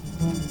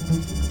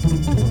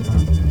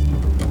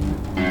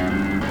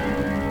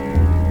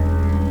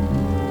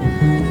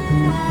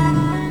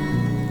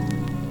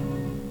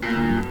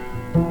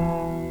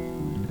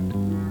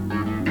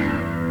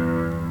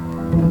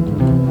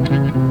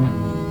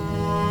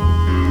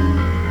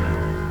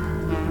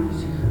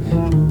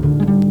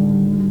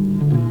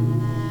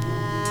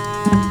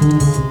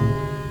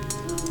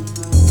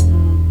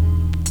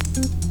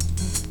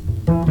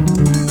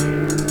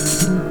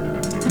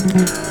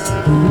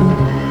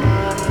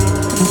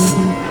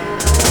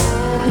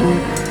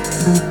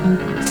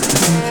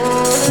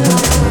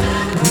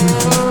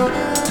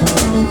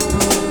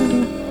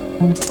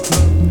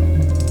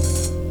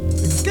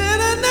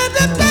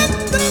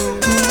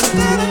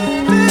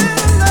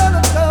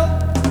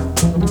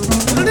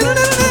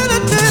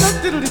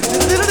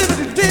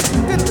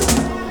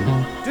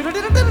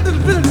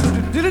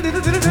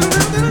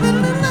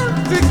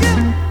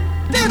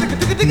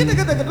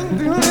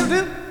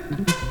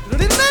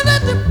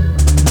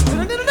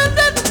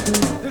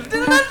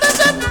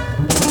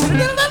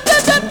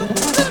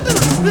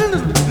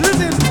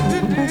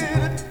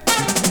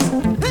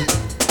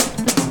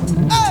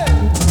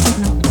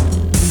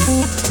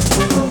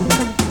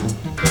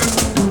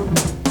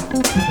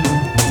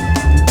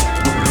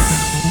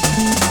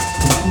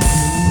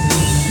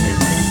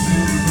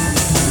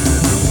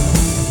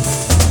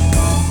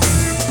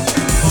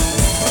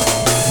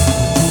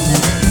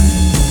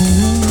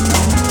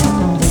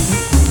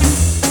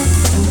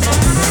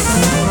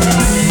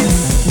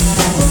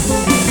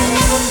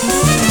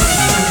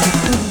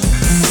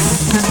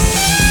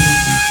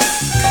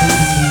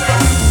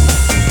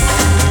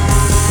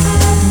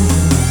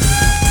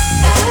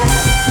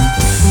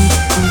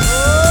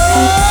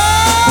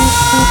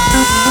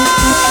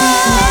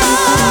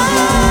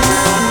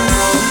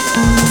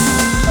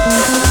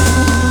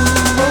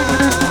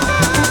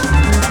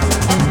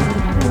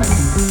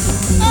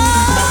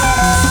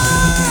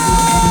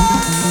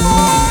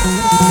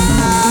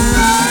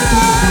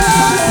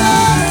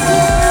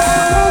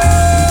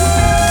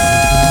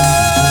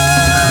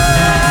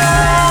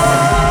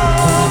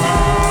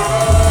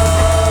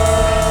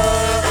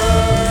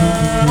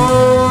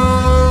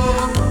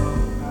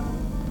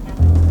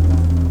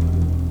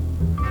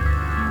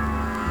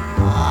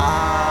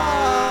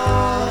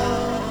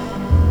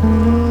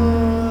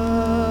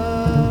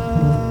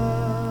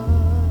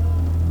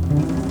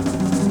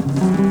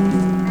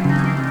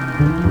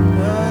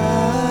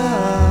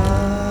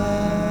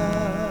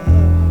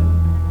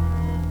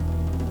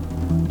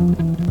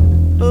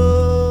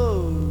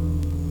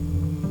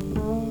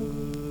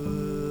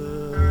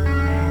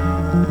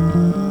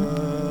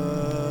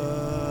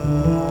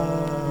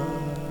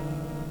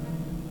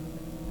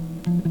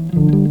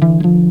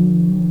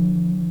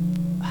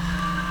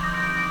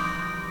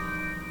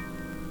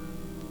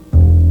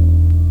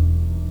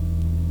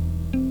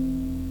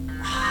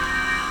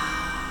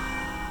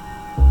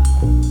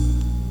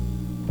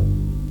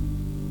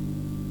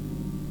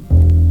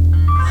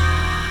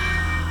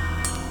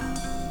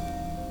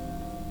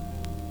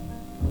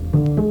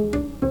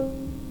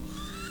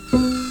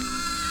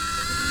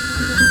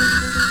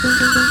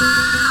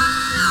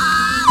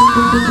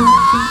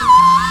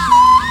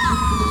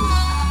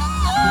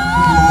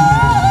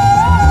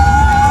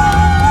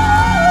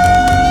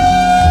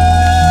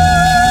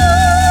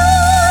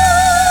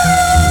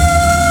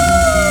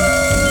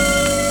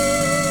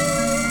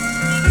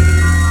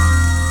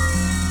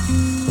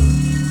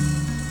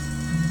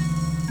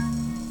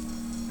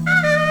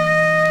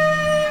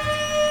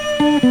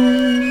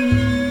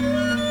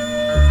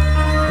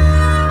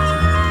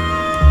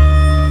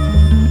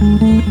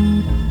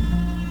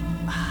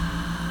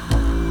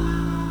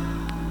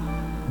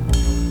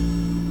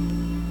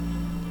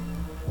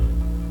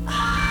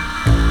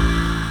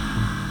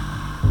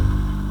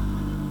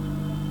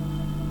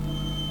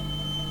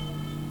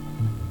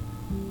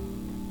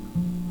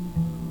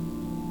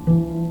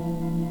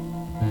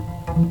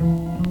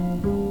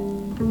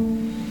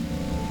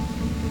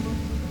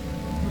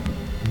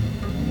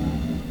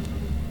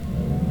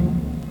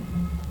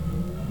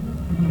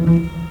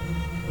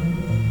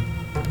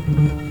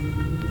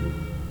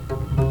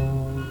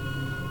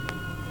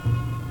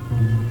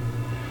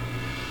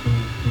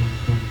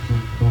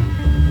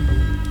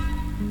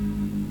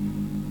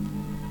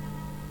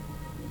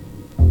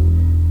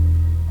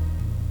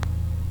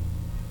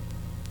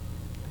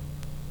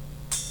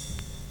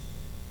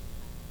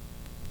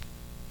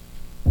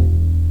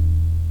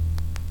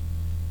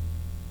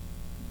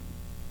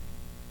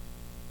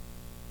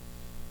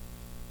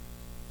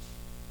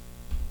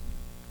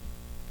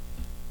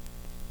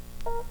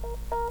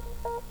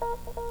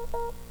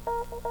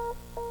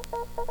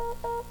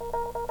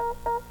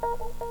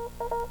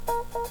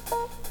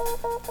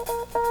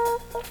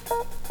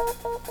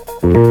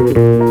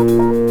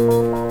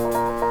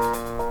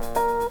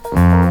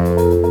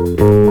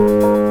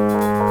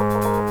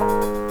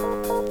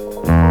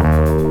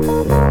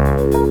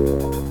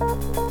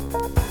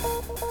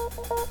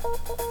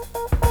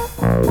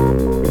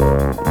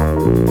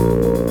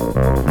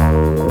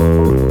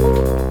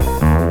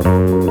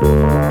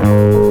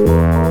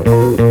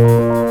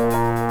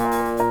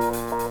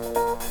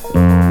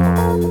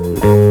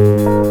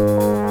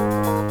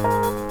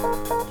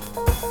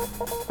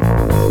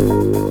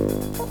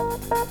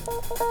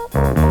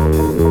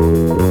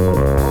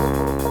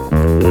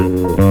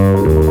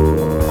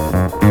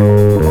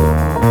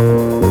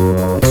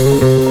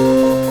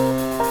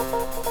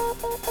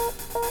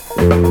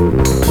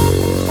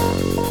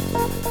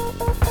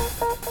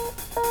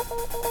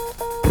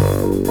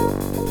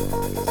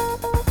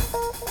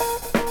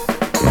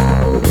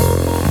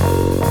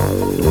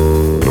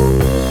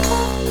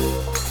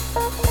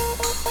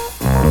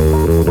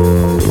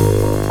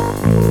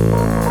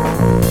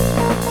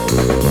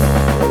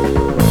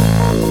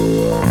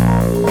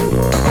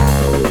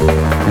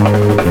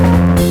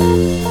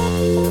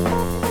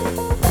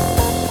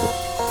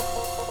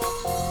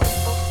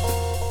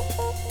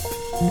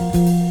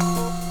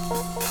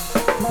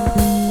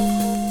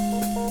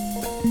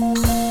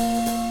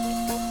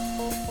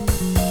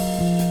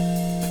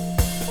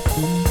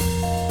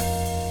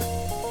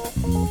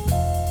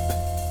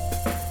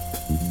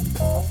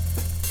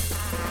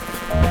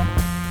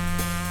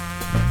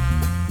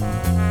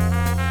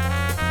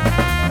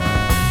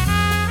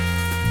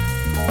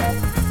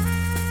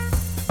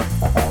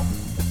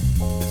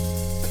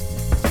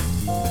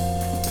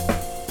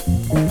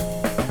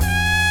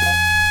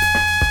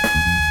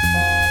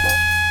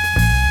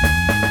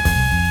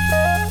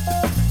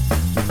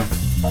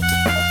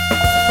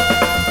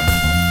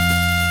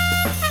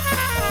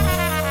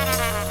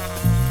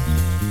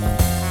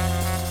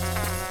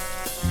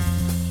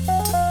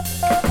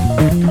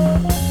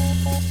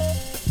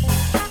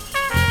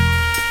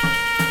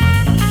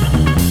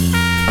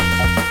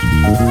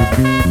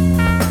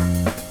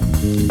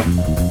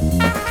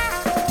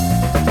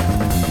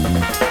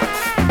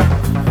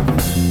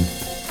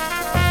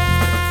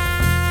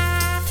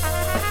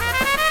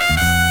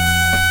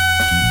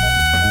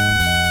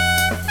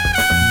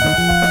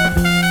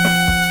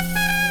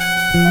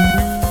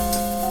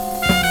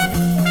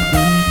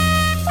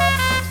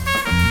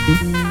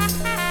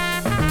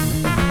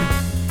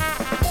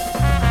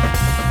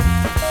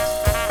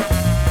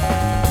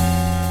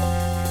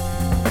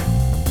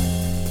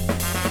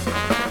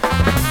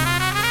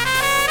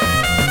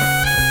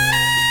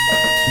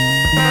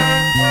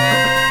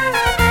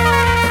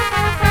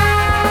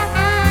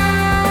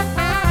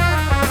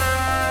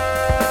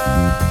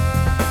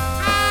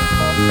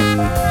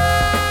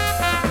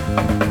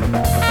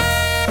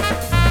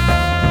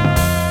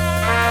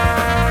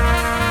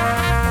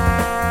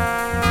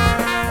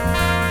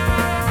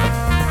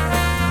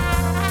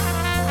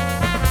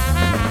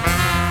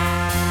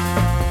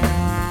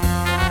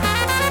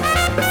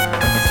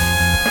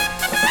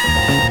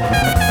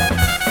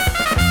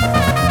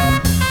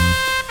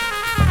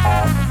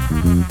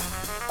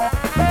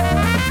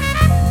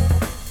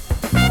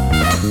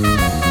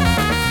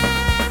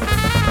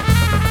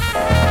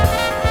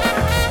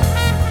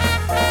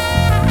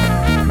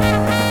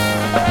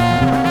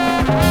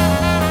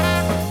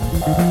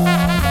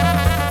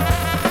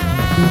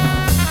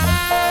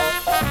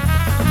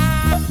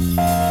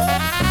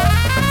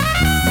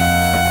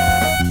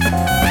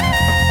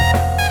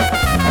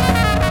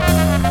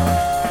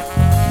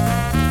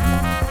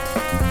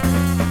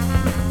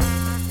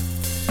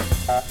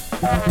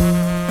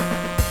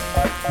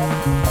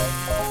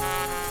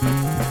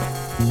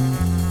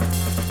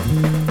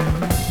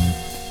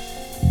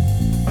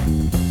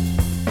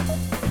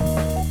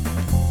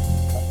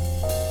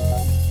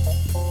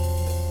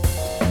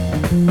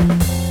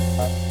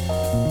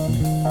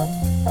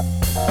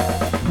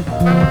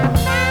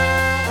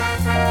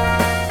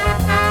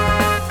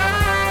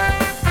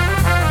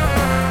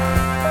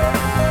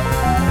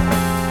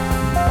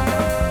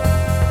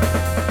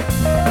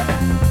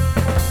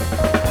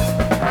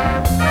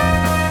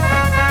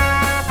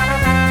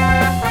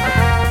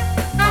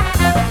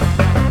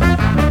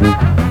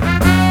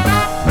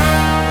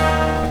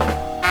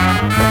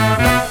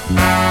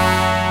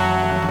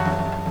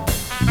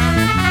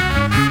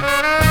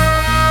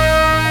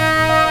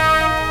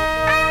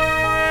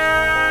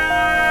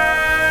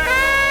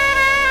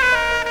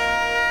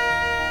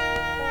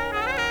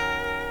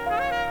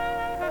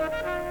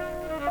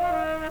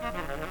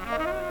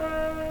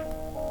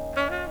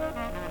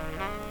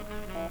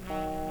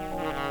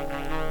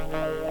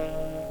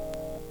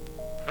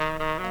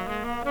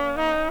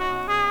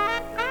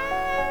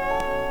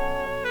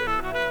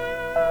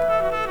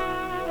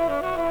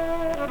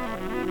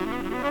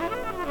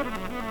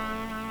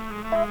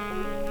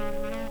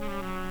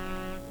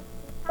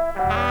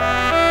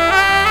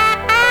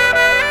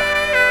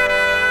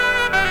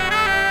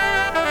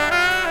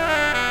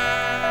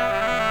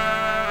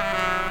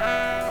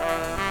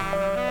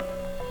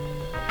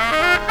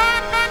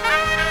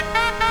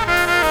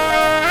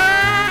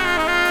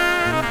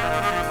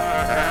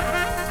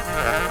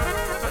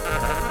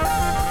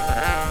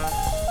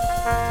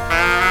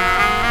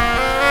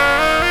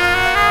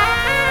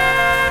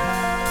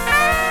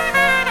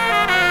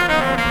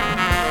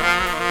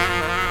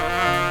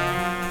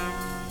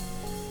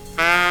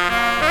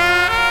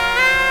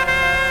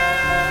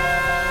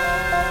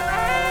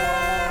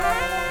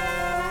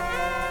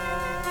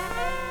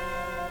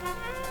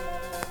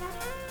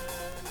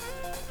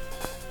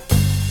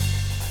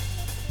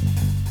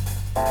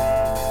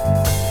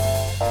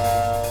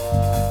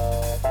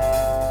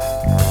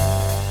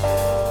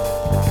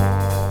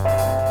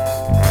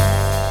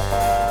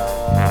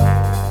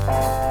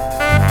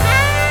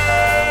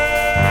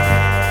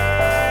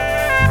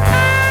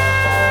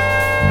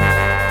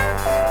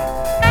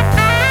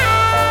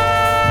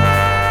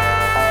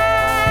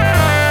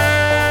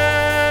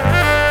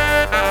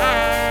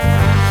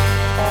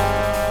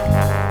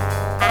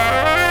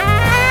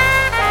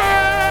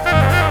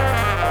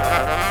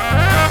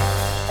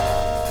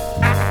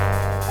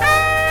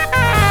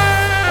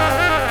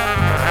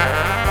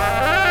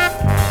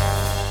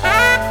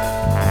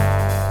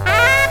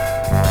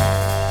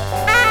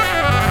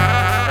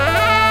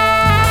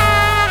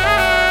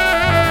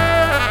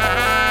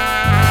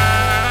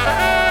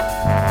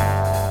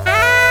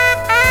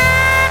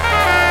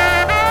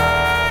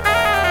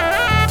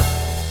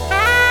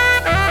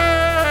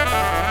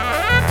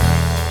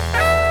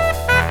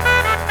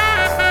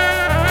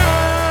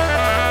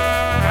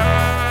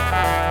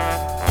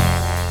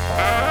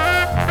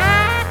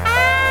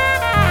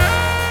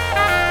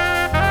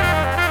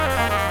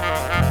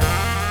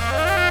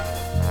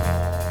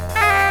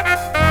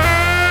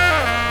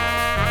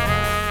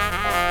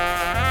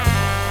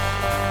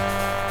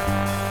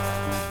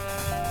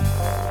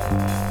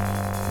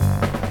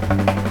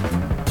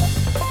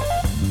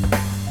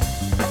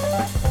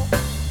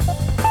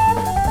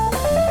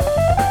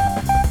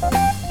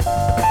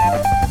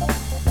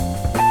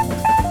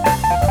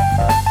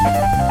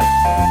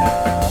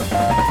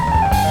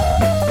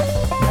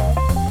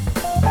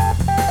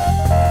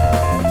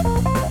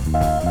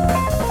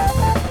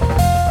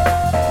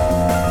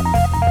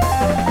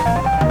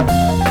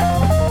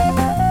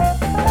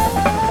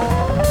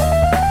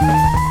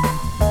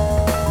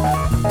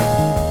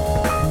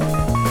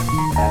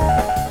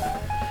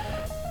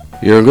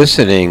 You're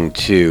listening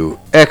to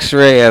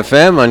X-Ray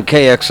FM on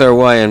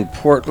KXRY in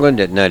Portland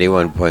at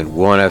 91.1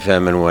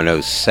 FM and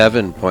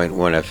 107.1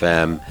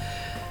 FM.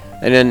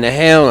 And in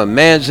Nehalem,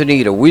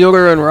 Manzanita,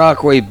 Wheeler, and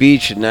Rockaway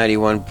Beach at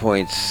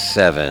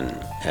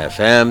 91.7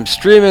 FM.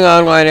 Streaming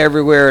online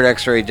everywhere at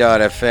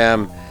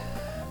xray.fm.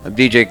 I'm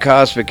DJ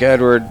Cosmic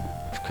Edward.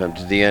 I've come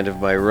to the end of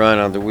my run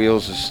on the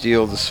Wheels of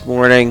Steel this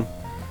morning.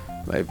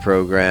 My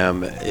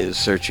program is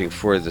Searching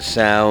for the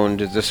Sound.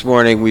 This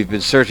morning we've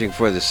been searching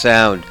for the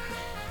sound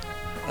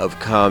of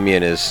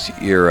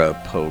communist-era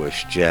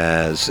Polish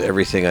jazz.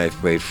 Everything I've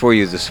played for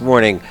you this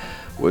morning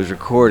was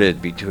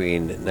recorded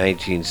between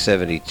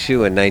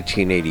 1972 and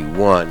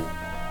 1981.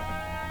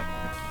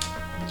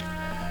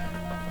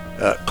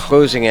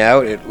 Closing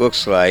out, it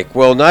looks like,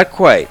 well, not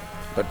quite,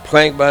 but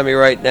playing by me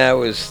right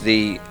now is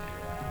the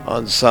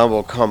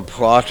Ensemble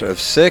Complot of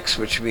Six,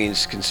 which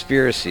means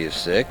Conspiracy of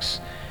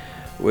Six,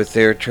 with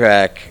their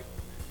track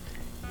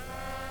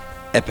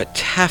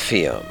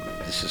Epitaphium.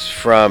 This is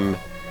from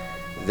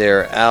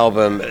their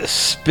album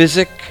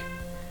Spizik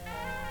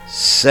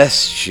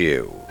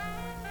Seszciu.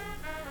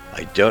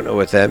 I don't know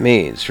what that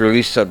means.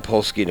 Released on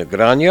Polskie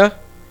Nagrania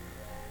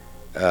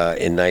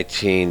in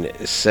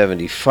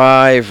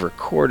 1975,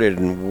 recorded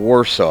in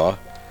Warsaw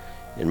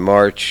in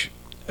March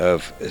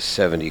of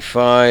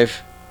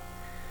 75.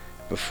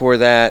 Before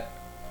that,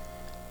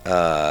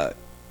 oh,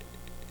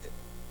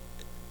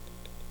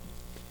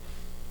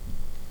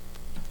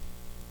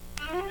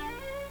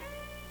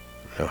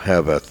 how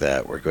about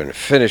that? We're going to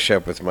finish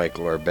up with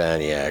Michael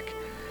Urbaniak.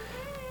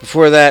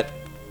 Before that,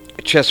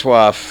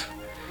 Czesław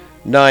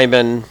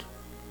Nyman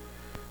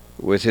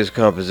with his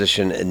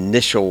composition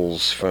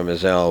Initials from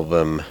his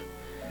album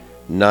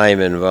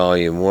Nyman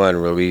Volume 1,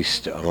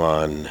 released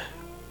on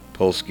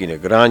Polski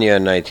Nagrania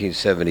in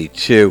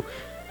 1972.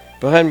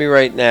 Behind me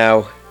right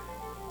now,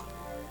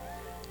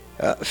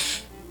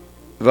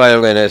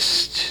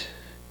 violinist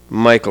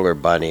Michael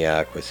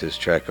Urbaniak with his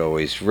track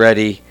Always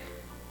Ready.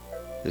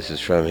 This is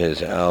from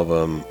his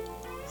album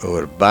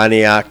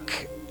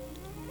Urbaniak,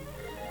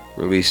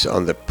 released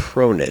on the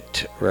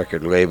Pronet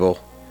record label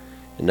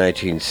in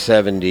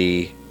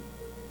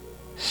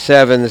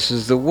 1977. This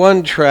is the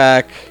one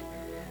track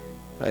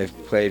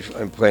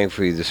I'm playing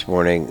for you this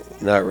morning,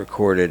 not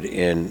recorded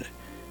in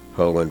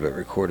Poland, but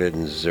recorded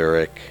in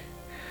Zurich.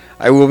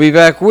 I will be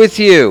back with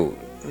you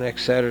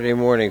next Saturday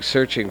morning,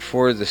 searching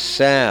for the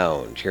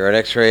sound here on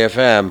X-Ray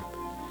FM,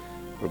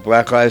 where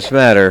Black Lives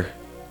Matter,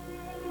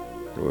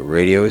 where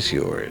radio is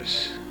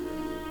yours.